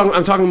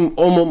 I'm talking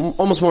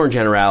almost more in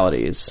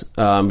generalities,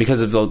 because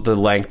of the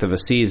length of a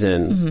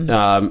season.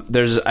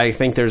 I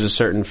think there's a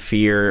certain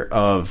fear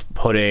of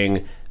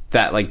putting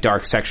that like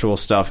dark sexual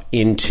stuff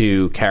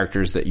into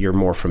characters that you're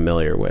more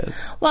familiar with.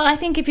 Well, I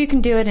think if you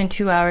can do it in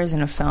 2 hours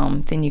in a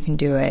film, then you can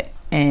do it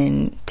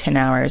in 10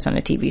 hours on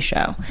a TV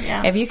show.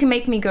 Yeah. If you can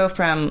make me go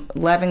from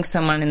loving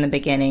someone in the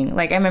beginning,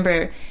 like I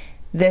remember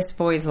This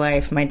Boy's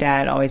Life, my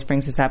dad always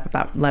brings this up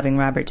about loving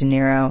Robert De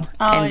Niro,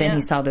 and then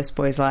he saw This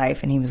Boy's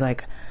Life and he was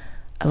like,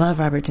 I love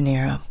Robert De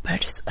Niro,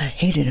 but I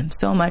hated him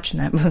so much in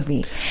that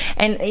movie.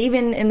 And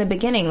even in the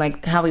beginning,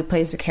 like how he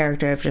plays the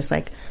character of just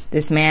like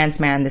this man's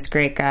man, this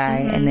great guy,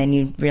 and then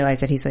you realize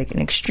that he's like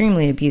an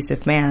extremely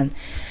abusive man.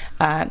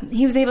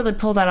 He was able to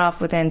pull that off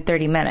within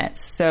 30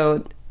 minutes.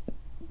 So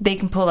they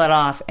can pull that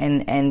off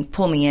and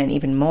pull me in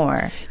even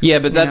more. Yeah,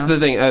 but that's the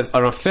thing.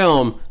 On a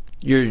film,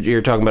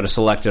 you're talking about a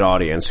selected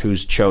audience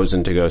who's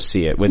chosen to go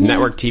see it. With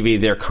network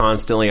TV, they're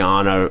constantly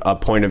on a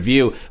point of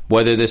view.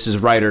 Whether this is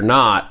right or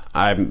not,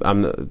 I'm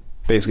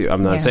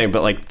not saying,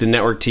 but like the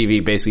network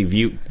TV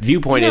basically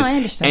viewpoint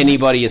is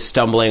anybody is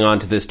stumbling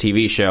onto this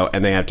TV show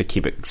and they have to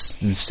keep it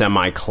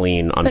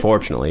semi-clean,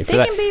 unfortunately.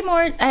 They can be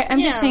more,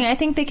 I'm just saying, I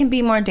think they can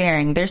be more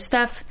daring. There's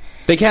stuff...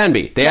 They can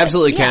be. They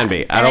absolutely can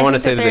be. I don't want to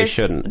say that they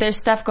shouldn't. There's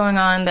stuff going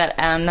on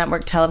that on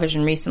network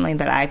television recently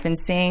that I've been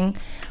seeing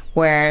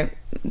where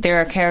there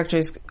are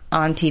characters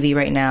on TV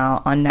right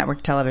now on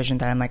network television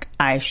that I'm like,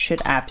 I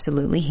should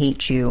absolutely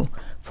hate you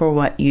for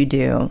what you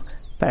do,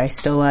 but I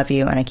still love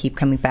you and I keep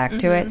coming back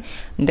to it.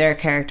 There are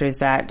characters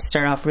that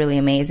start off really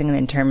amazing and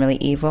then turn really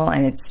evil,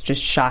 and it's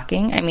just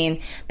shocking. I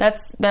mean, that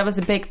was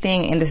a big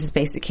thing, and this is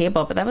basic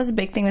cable, but that was a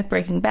big thing with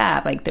Breaking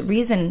Bad. Like, the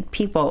reason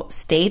people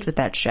stayed with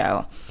that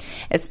show,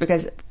 it's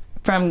because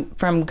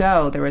from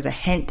go, there was a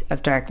hint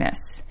of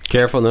darkness.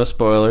 Careful, no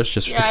spoilers,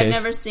 just for case. I've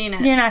never seen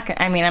it. You're not gonna,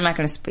 I'm not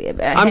going to spoil it.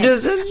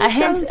 A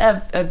hint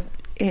of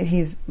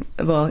he's,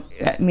 well,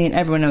 I mean,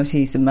 everyone knows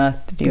he's a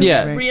meth dealer.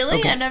 Yeah. Right? Really?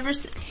 Okay. I've never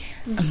seen...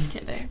 I'm just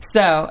kidding.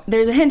 So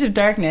there's a hint of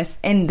darkness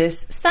in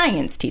this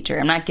science teacher.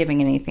 I'm not giving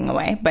anything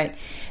away, but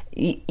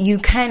you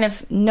kind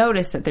of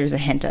notice that there's a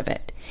hint of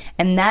it,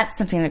 and that's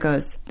something that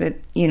goes that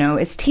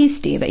is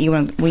tasty that you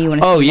want to see more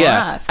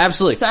of.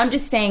 Absolutely. So I'm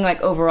just saying,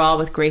 like, overall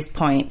with Grace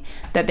Point,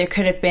 that there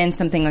could have been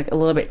something like a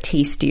little bit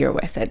tastier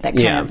with it that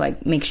kind of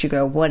like makes you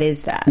go, what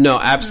is that? No,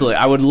 absolutely.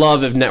 I would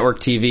love if network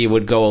TV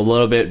would go a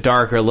little bit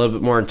darker, a little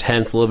bit more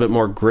intense, a little bit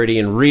more gritty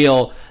and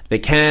real. They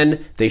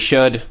can, they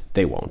should,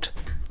 they won't.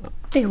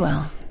 They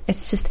will.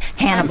 It's just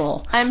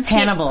Hannibal.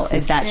 Hannibal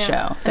is that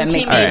show that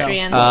makes Team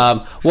Adrian.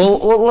 Well,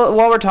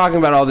 while we're talking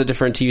about all the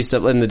different TV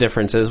stuff and the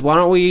differences, why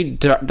don't we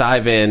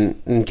dive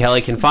in, and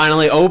Kelly can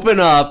finally open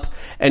up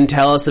and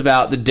tell us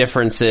about the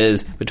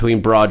differences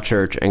between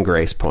Broadchurch and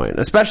Grace Point,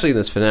 especially in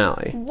this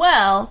finale.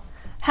 Well,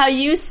 how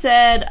you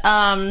said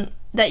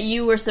that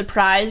you were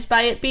surprised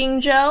by it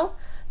being Joe,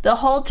 the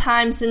whole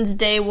time since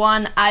day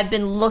one, I've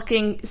been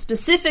looking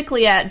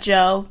specifically at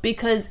Joe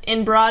because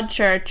in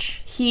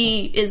Broadchurch,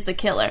 he is the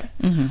killer.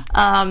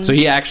 So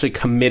he actually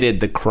committed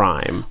the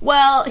crime.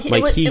 Well,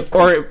 Like it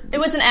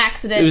was an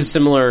accident. It was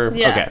similar.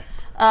 Yeah. Okay.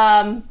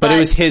 But it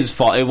was his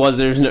fault. It was.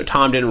 There's no.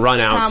 Tom didn't run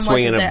out Tom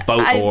swinging wasn't a there.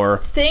 boat I oar.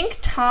 think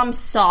Tom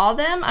saw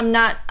them.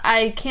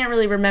 I can't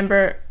really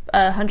remember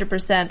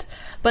 100%.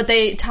 But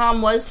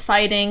Tom was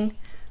fighting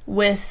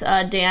with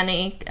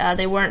Danny.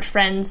 They weren't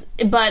friends.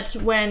 But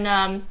when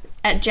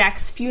at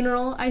Jack's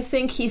funeral, I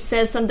think he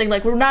says something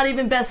like, "We're not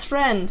even best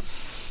friends,"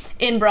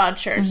 in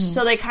Broadchurch.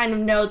 So they kind of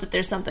know that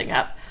there's something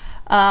up.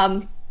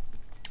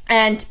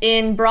 And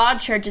in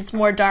Broadchurch, it's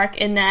more dark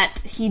in that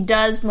he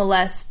does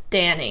molest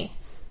Danny.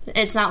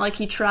 It's not like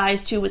he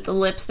tries to with the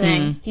lip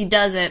thing. He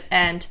does it,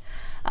 and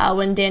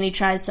when Danny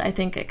tries to, I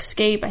think,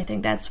 escape, I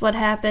think that's what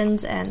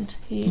happens, and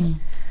he...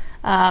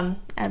 I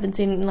haven't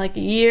seen it in like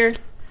a year.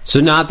 So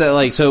not that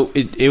like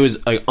it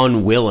was like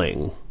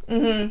unwilling.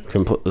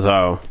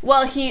 So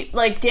Well,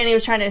 Danny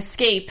was trying to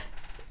escape,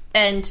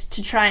 and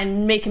to try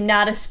and make him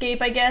not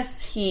escape, I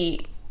guess,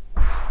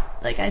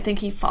 I think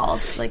he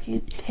falls. Like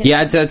he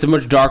hits him. it's a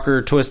much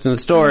darker twist in the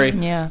story.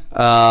 Yeah.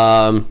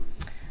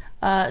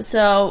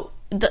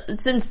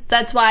 Since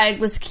that's why I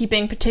was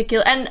keeping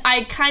particular, and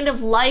I kind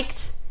of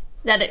liked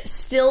that it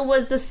still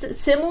was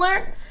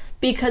similar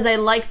because I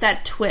liked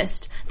that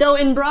twist. Though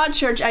in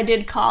Broadchurch, I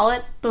did call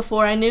it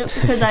before I knew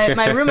because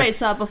my roommate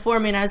saw it before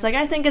me, and I was like,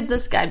 I think it's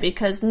this guy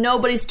because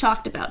nobody's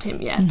talked about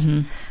him yet.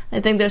 I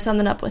think there's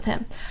something up with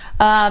him,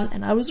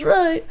 and I was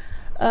right.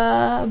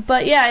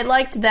 But yeah, I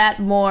liked that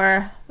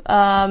more.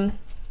 Tom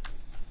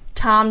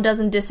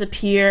doesn't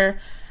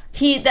disappear.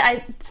 He's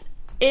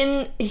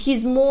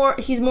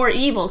more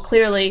evil,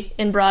 clearly,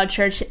 in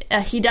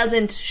Broadchurch. He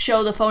doesn't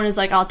show the phone as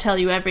like, I'll tell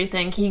you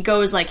everything. He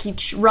goes like, he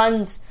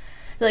runs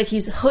like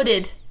he's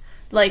hooded,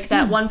 like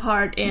that one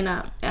part in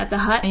at the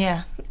hut.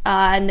 Yeah.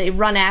 And they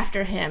run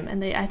after him,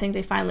 and I think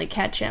they finally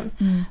catch him.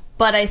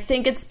 But I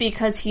think it's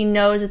because he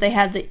knows that they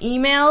have the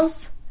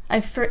emails.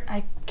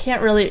 I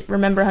can't really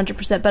remember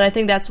 100%, but I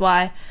think that's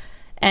why.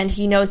 And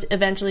he knows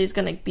eventually he's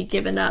going to be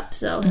given up,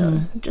 so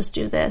he'll just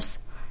do this.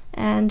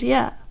 And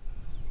yeah.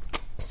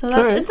 So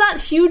it's not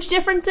huge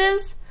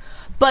differences,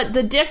 but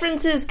the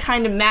differences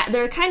kind of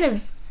they're kind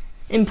of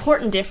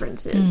important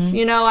differences.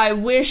 You know, I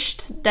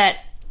wished that,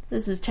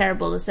 this is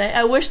terrible to say,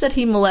 I wish that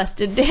he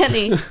molested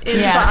Danny. That's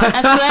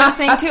what I was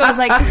saying too. I was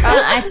like,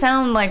 I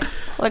sound like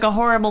a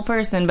horrible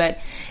person, but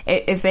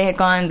if they had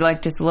gone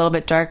like just a little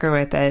bit darker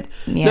with it,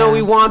 No,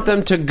 we want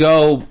them to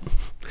go.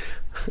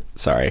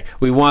 Sorry,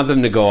 we want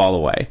them to go all the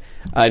way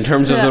in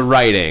terms of the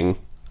writing.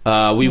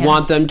 We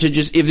want them to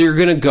just, if they're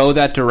going to go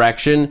that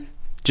direction,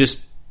 just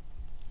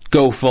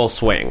go full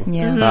swing.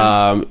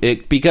 Yeah.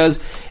 Because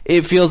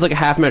it feels like a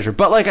half measure.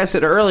 But like I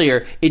said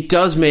earlier, it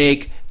does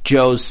make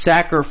Joe's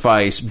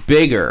sacrifice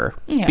bigger.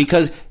 Yeah.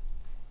 Because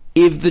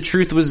if the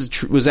truth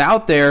was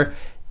out there,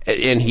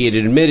 and he had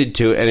admitted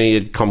to it, and he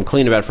had come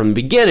clean about it from the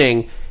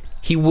beginning,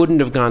 he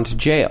wouldn't have gone to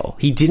jail.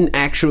 He didn't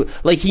actually,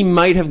 like, he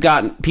might have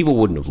people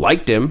wouldn't have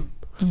liked him,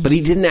 but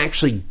he didn't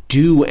actually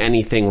do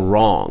anything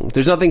wrong.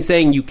 There's nothing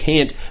saying you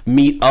can't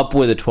meet up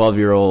with a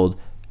 12-year-old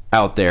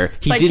out there.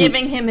 By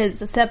giving him his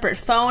separate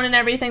phone and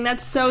everything,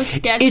 that's so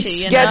sketchy.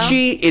 It's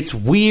sketchy. It's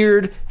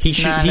weird.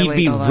 He'd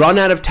be run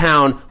out of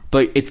town,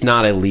 but it's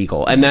not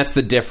illegal, and that's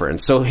the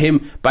difference. So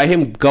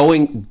being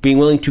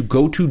willing to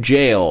go to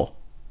jail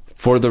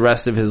for the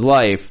rest of his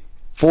life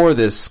for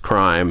this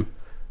crime,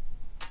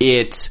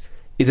 it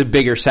is a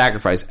bigger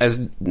sacrifice, as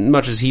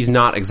much as he's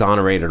not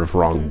exonerated of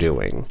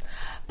wrongdoing.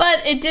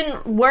 But it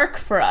didn't work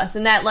for us,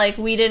 in that like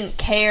we didn't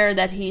care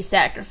that he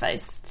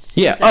sacrificed.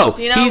 Yeah. himself,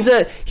 you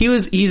know?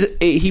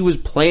 He was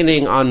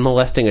planning on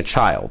molesting a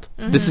child.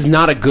 This is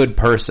not a good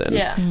person.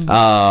 Yeah.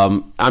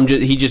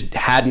 He just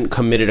hadn't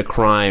committed a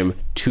crime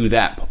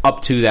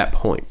up to that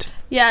point.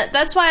 Yeah,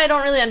 that's why I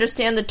don't really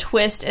understand the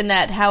twist in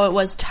that, how it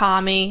was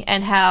Tommy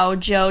and how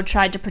Joe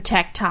tried to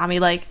protect Tommy.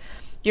 Like,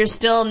 you're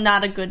still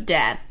not a good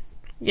dad.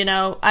 You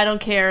know, I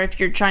don't care if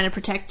you're trying to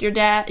protect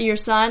your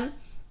son.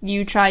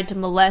 You tried to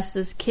molest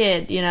this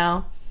kid, you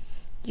know.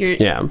 You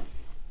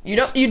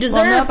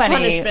deserve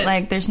punishment.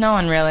 Like, there's no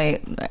one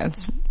really, I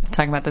was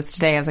talking about this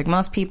today, I was like,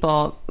 most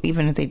people,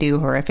 even if they do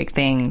horrific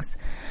things,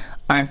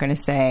 aren't going to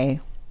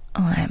say,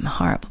 oh, I'm a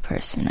horrible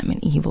person, I'm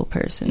an evil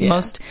person. Yeah.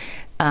 Most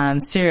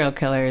serial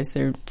killers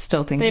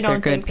still think that they're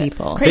good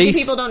people. Crazy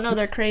people don't know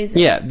they're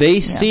crazy. Yeah,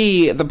 they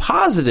see the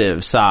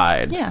positive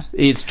side. Yeah.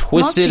 It's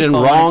twisted Most and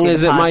people wrong wanna as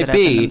see it the might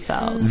positive in be.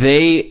 themselves.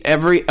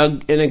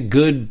 A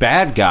good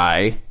bad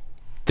guy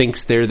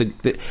thinks they're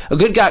a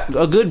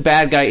good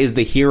bad guy is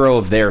the hero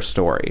of their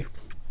story.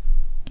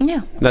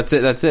 Yeah. That's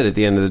it. At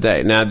the end of the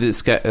day. Now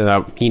this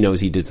guy, he knows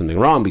he did something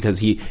wrong because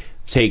he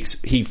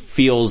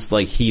feels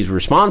like he's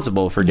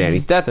responsible for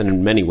Danny's death, and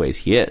in many ways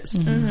he is.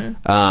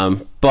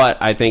 But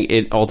I think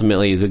it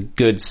ultimately is a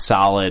good,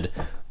 solid,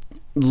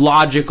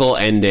 logical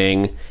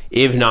ending,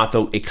 if not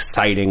the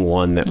exciting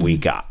one that we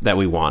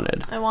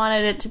wanted. I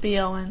wanted it to be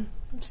Owen.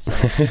 So.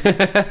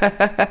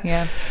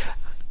 Yeah.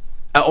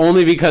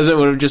 Only because it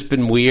would have just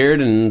been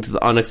weird and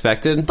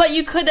unexpected. But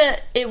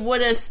it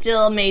would have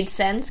still made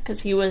sense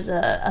because he was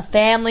a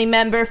family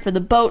member for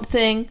the boat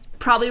thing.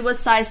 Probably was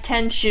size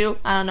 10 shoe.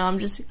 I don't know. I'm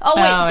just. Oh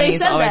wait, they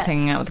he's said always that.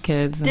 hanging out with the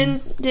kids.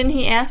 Didn't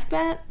he ask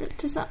that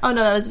to some? Oh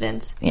no, that was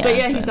Vince. Yeah, but yeah,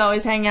 that's he's Vince.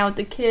 always hanging out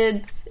with the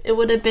kids. It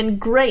would have been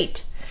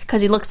great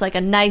because he looks like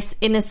a nice,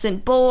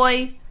 innocent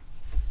boy.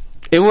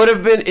 It would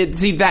have been.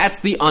 See,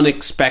 that's the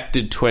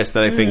unexpected twist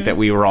that I think that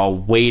we were all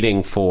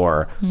waiting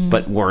for,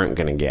 but weren't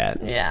going to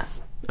get. Yeah.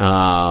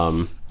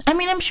 I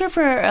mean, I'm sure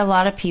for a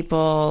lot of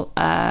people,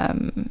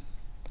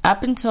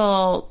 up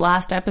until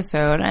last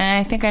episode, and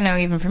I think I know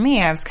even for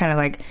me, I was kind of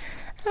like,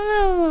 I don't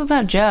know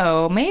about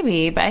Joe,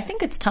 maybe, but I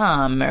think it's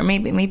Tom, or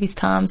maybe it's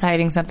Tom's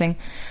hiding something.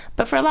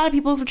 But for a lot of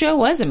people, Joe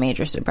was a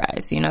major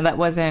surprise. You know, that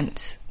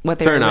wasn't what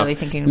they Fair were enough. really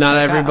thinking. Not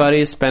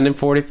everybody is spending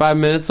 45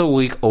 minutes a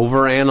week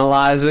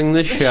overanalyzing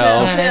the show.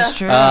 That's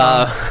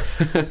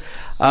true.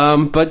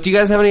 But do you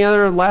guys have any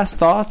other last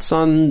thoughts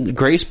on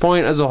Grace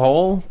Point as a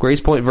whole?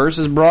 Grace Point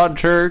versus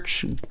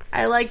Broadchurch?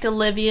 I liked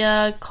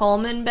Olivia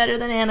Colman better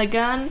than Anna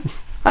Gunn.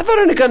 I thought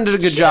Anna Gunn did a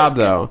good job,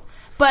 though.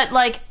 But,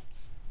 like,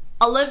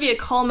 Olivia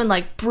Colman,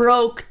 like,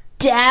 broke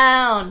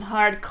down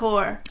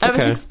hardcore. I was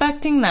Okay.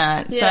 expecting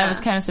that, so Yeah. I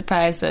was kind of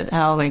surprised at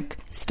how like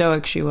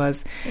stoic she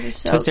was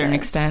So to a certain good.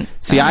 extent.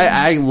 See,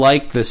 I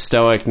like the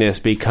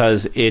stoicness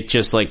because it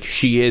just, like,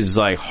 she is,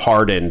 like,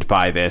 hardened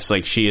by this.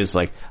 Like, she is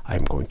like,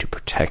 I'm going to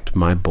protect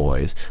my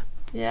boys.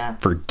 Yeah.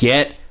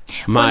 Forget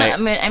my... Well,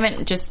 no, I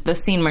meant just the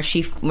scene where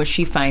she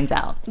finds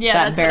out. Yeah,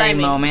 that that's what very I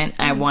mean. moment.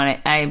 I want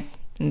it.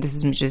 This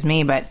is just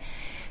me, but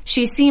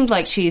she seemed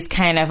like she's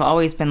kind of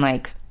always been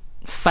like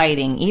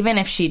fighting. Even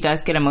if she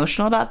does get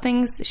emotional about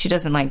things, she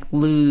doesn't like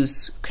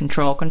lose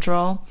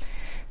control.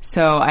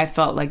 So I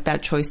felt like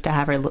that choice to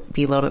have her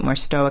be a little bit more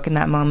stoic in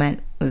that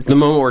moment was The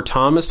moment where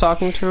Tom is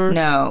talking to her?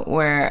 no,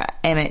 where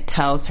Emmett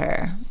tells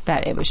her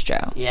that it was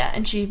Joe. Yeah,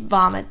 and she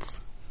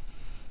vomits.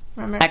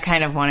 Remember? I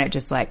kind of wanted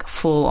just like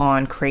full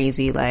on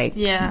crazy, like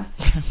Yeah.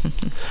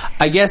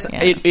 I guess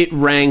it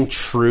rang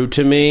true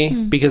to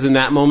me because in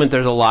that moment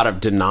there's a lot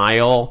of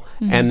denial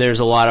and there's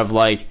a lot of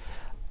like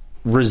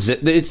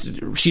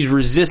she's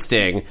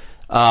resisting,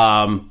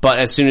 but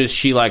as soon as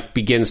she like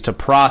begins to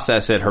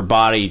process it, her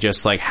body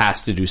just like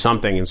has to do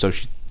something, and so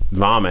she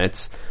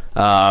vomits.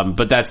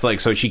 But that's like,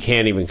 so she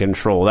can't even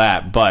control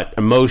that. But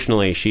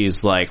emotionally,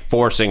 she's like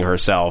forcing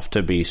herself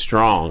to be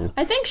strong.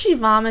 I think she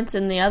vomits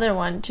in the other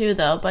one too,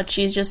 though, but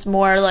she's just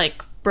more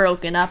like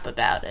broken up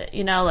about it.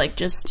 You know, like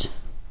just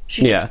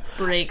she just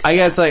breaks. I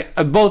guess like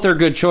both are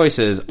good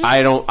choices.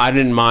 I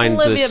didn't mind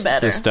Olivia the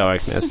better.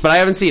 stoicness, but I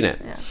haven't seen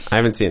it. I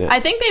haven't seen it. I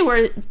think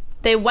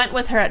they went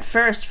with her at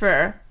first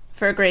for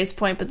Grace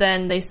Point, but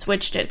then they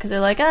switched it because they're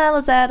like,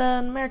 let's add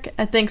an American.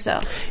 I think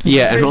so.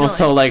 Yeah, and Originally.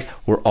 also, like,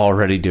 we're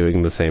already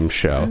doing the same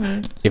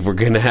show. If we're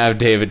going to have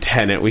David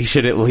Tennant, we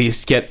should at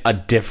least get a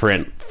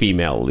different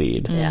female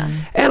lead. Yeah.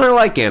 And I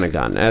like Anna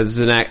Gunn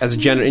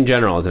in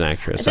general as an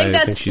actress. I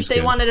think she's they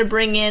good. wanted to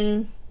bring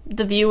in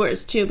the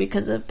viewers too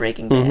because of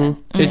Breaking Bad.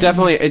 It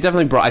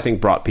definitely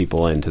brought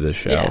people into the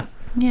show.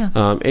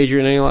 Yeah.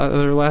 Adrian, any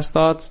other last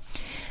thoughts?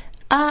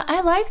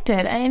 I liked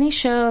it. Any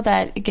show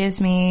that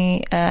gives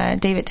me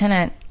David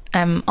Tennant,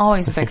 I'm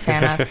always a big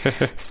fan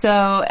of. So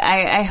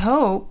I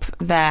hope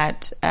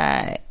that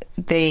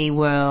they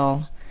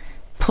will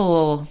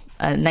pull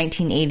a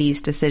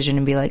 1980s decision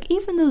and be like,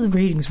 even though the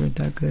ratings weren't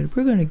that good,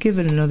 we're going to give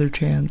it another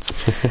chance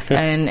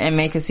and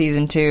make a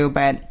season 2.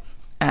 But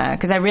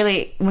because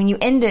when you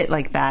end it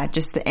like that,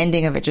 just the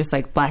ending of it, just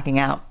like blacking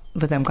out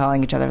with them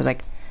calling each other, I was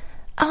like,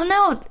 oh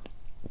no.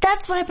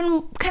 That's what I've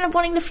been kind of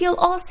wanting to feel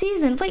all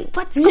season. Wait,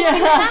 what's going to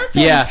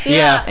happen?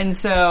 Yeah. And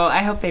so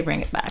I hope they bring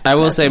it back. I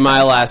will say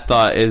my last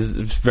thought is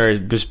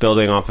just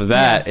building off of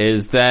that,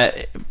 is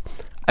that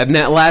in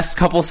that last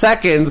couple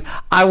seconds,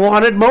 I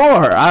wanted more.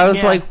 I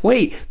was like,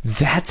 wait,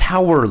 that's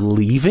how we're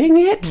leaving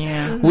it?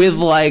 Yeah. With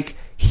like,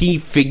 he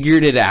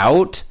figured it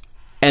out,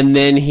 and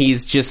then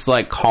he's just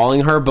like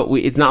calling her, but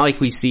it's not like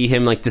we see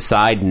him like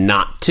decide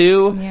not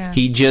to. Yeah.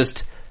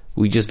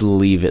 We just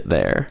leave it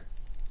there.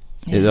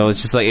 You know,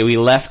 it's just like we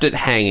left it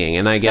hanging,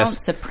 and I guess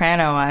Don't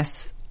soprano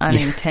us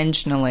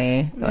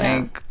unintentionally.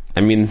 Like,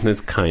 I mean that's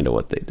kind of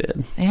what they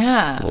did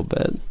yeah. a little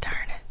bit.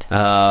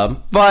 Darn it.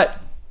 But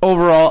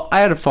overall, I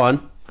had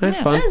fun. I had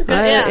fun. It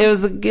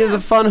was good, It was a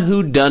fun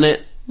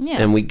whodunit,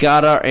 Yeah. and we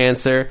got our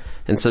answer.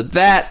 And so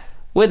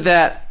with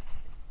that,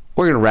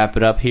 we're gonna wrap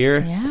it up here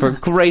Yeah. for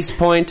Grace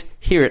Point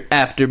here at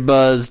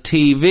AfterBuzz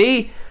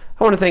TV.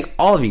 I want to thank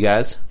all of you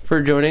guys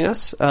for joining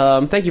us.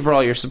 Thank you for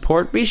all your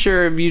support. Be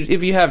sure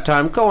if you have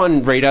time, go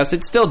and rate us.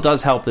 It still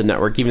does help the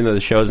network, even though the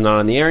show is not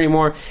on the air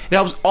anymore. It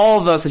helps all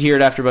of us here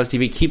at AfterBuzz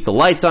TV keep the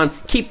lights on,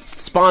 keep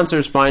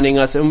sponsors finding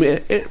us, and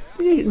it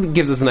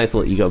gives us a nice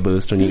little ego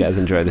boost when you guys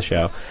enjoy the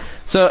show.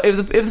 So if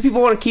the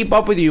people want to keep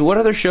up with you, what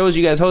other shows are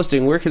you guys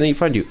hosting? Where can they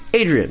find you?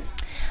 Adrian.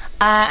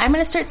 I'm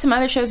going to start some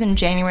other shows in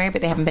January,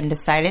 but they haven't been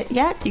decided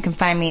yet. You can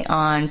find me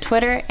on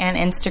Twitter and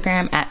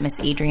Instagram at Miss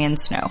Adrian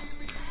Snow.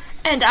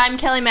 And I'm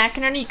Kelly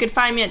McInerney. You can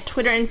find me at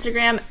Twitter,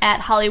 Instagram,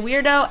 at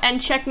HollyWeirdo,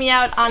 and check me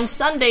out on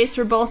Sundays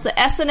for both the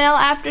SNL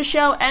After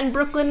Show and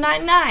Brooklyn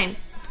Nine-Nine.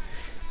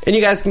 And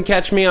you guys can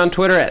catch me on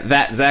Twitter at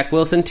that Zach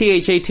Wilson,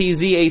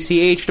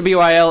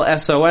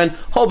 ThatzachWilson.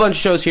 Whole bunch of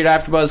shows here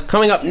at AfterBuzz.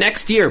 Coming up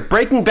next year,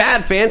 Breaking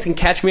Bad fans can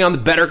catch me on the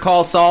Better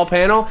Call Saul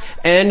panel,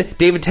 and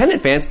David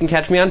Tennant fans can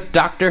catch me on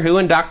Doctor Who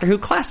and Doctor Who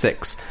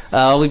Classics.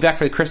 I'll be back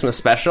for the Christmas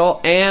special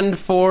and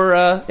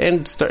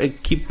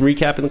keep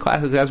recapping the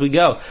classics as we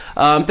go.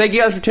 Thank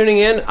you guys for tuning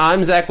in.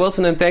 I'm Zach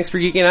Wilson, and thanks for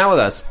geeking out with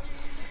us.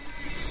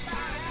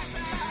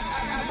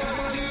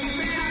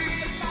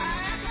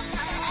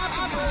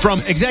 From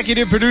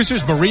executive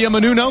producers Maria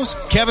Menounos,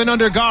 Kevin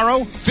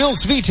Undergaro, Phil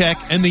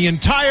Svitek, and the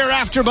entire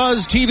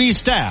AfterBuzz TV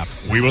staff,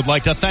 we would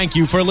like to thank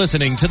you for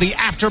listening to the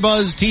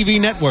AfterBuzz TV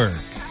network.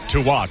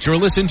 To watch or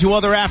listen to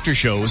other after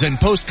shows and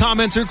post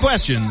comments or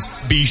questions,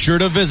 be sure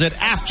to visit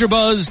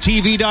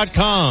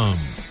AfterBuzzTV.com.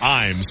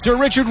 I'm Sir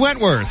Richard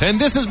Wentworth, and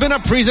this has been a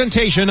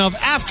presentation of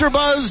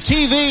AfterBuzz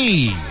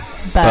TV.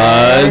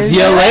 Buzz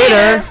you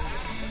later.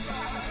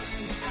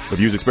 The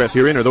views expressed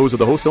herein are those of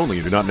the host only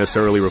and do not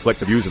necessarily reflect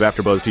the views of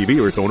AfterBuzz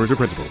TV or its owners or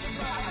principals.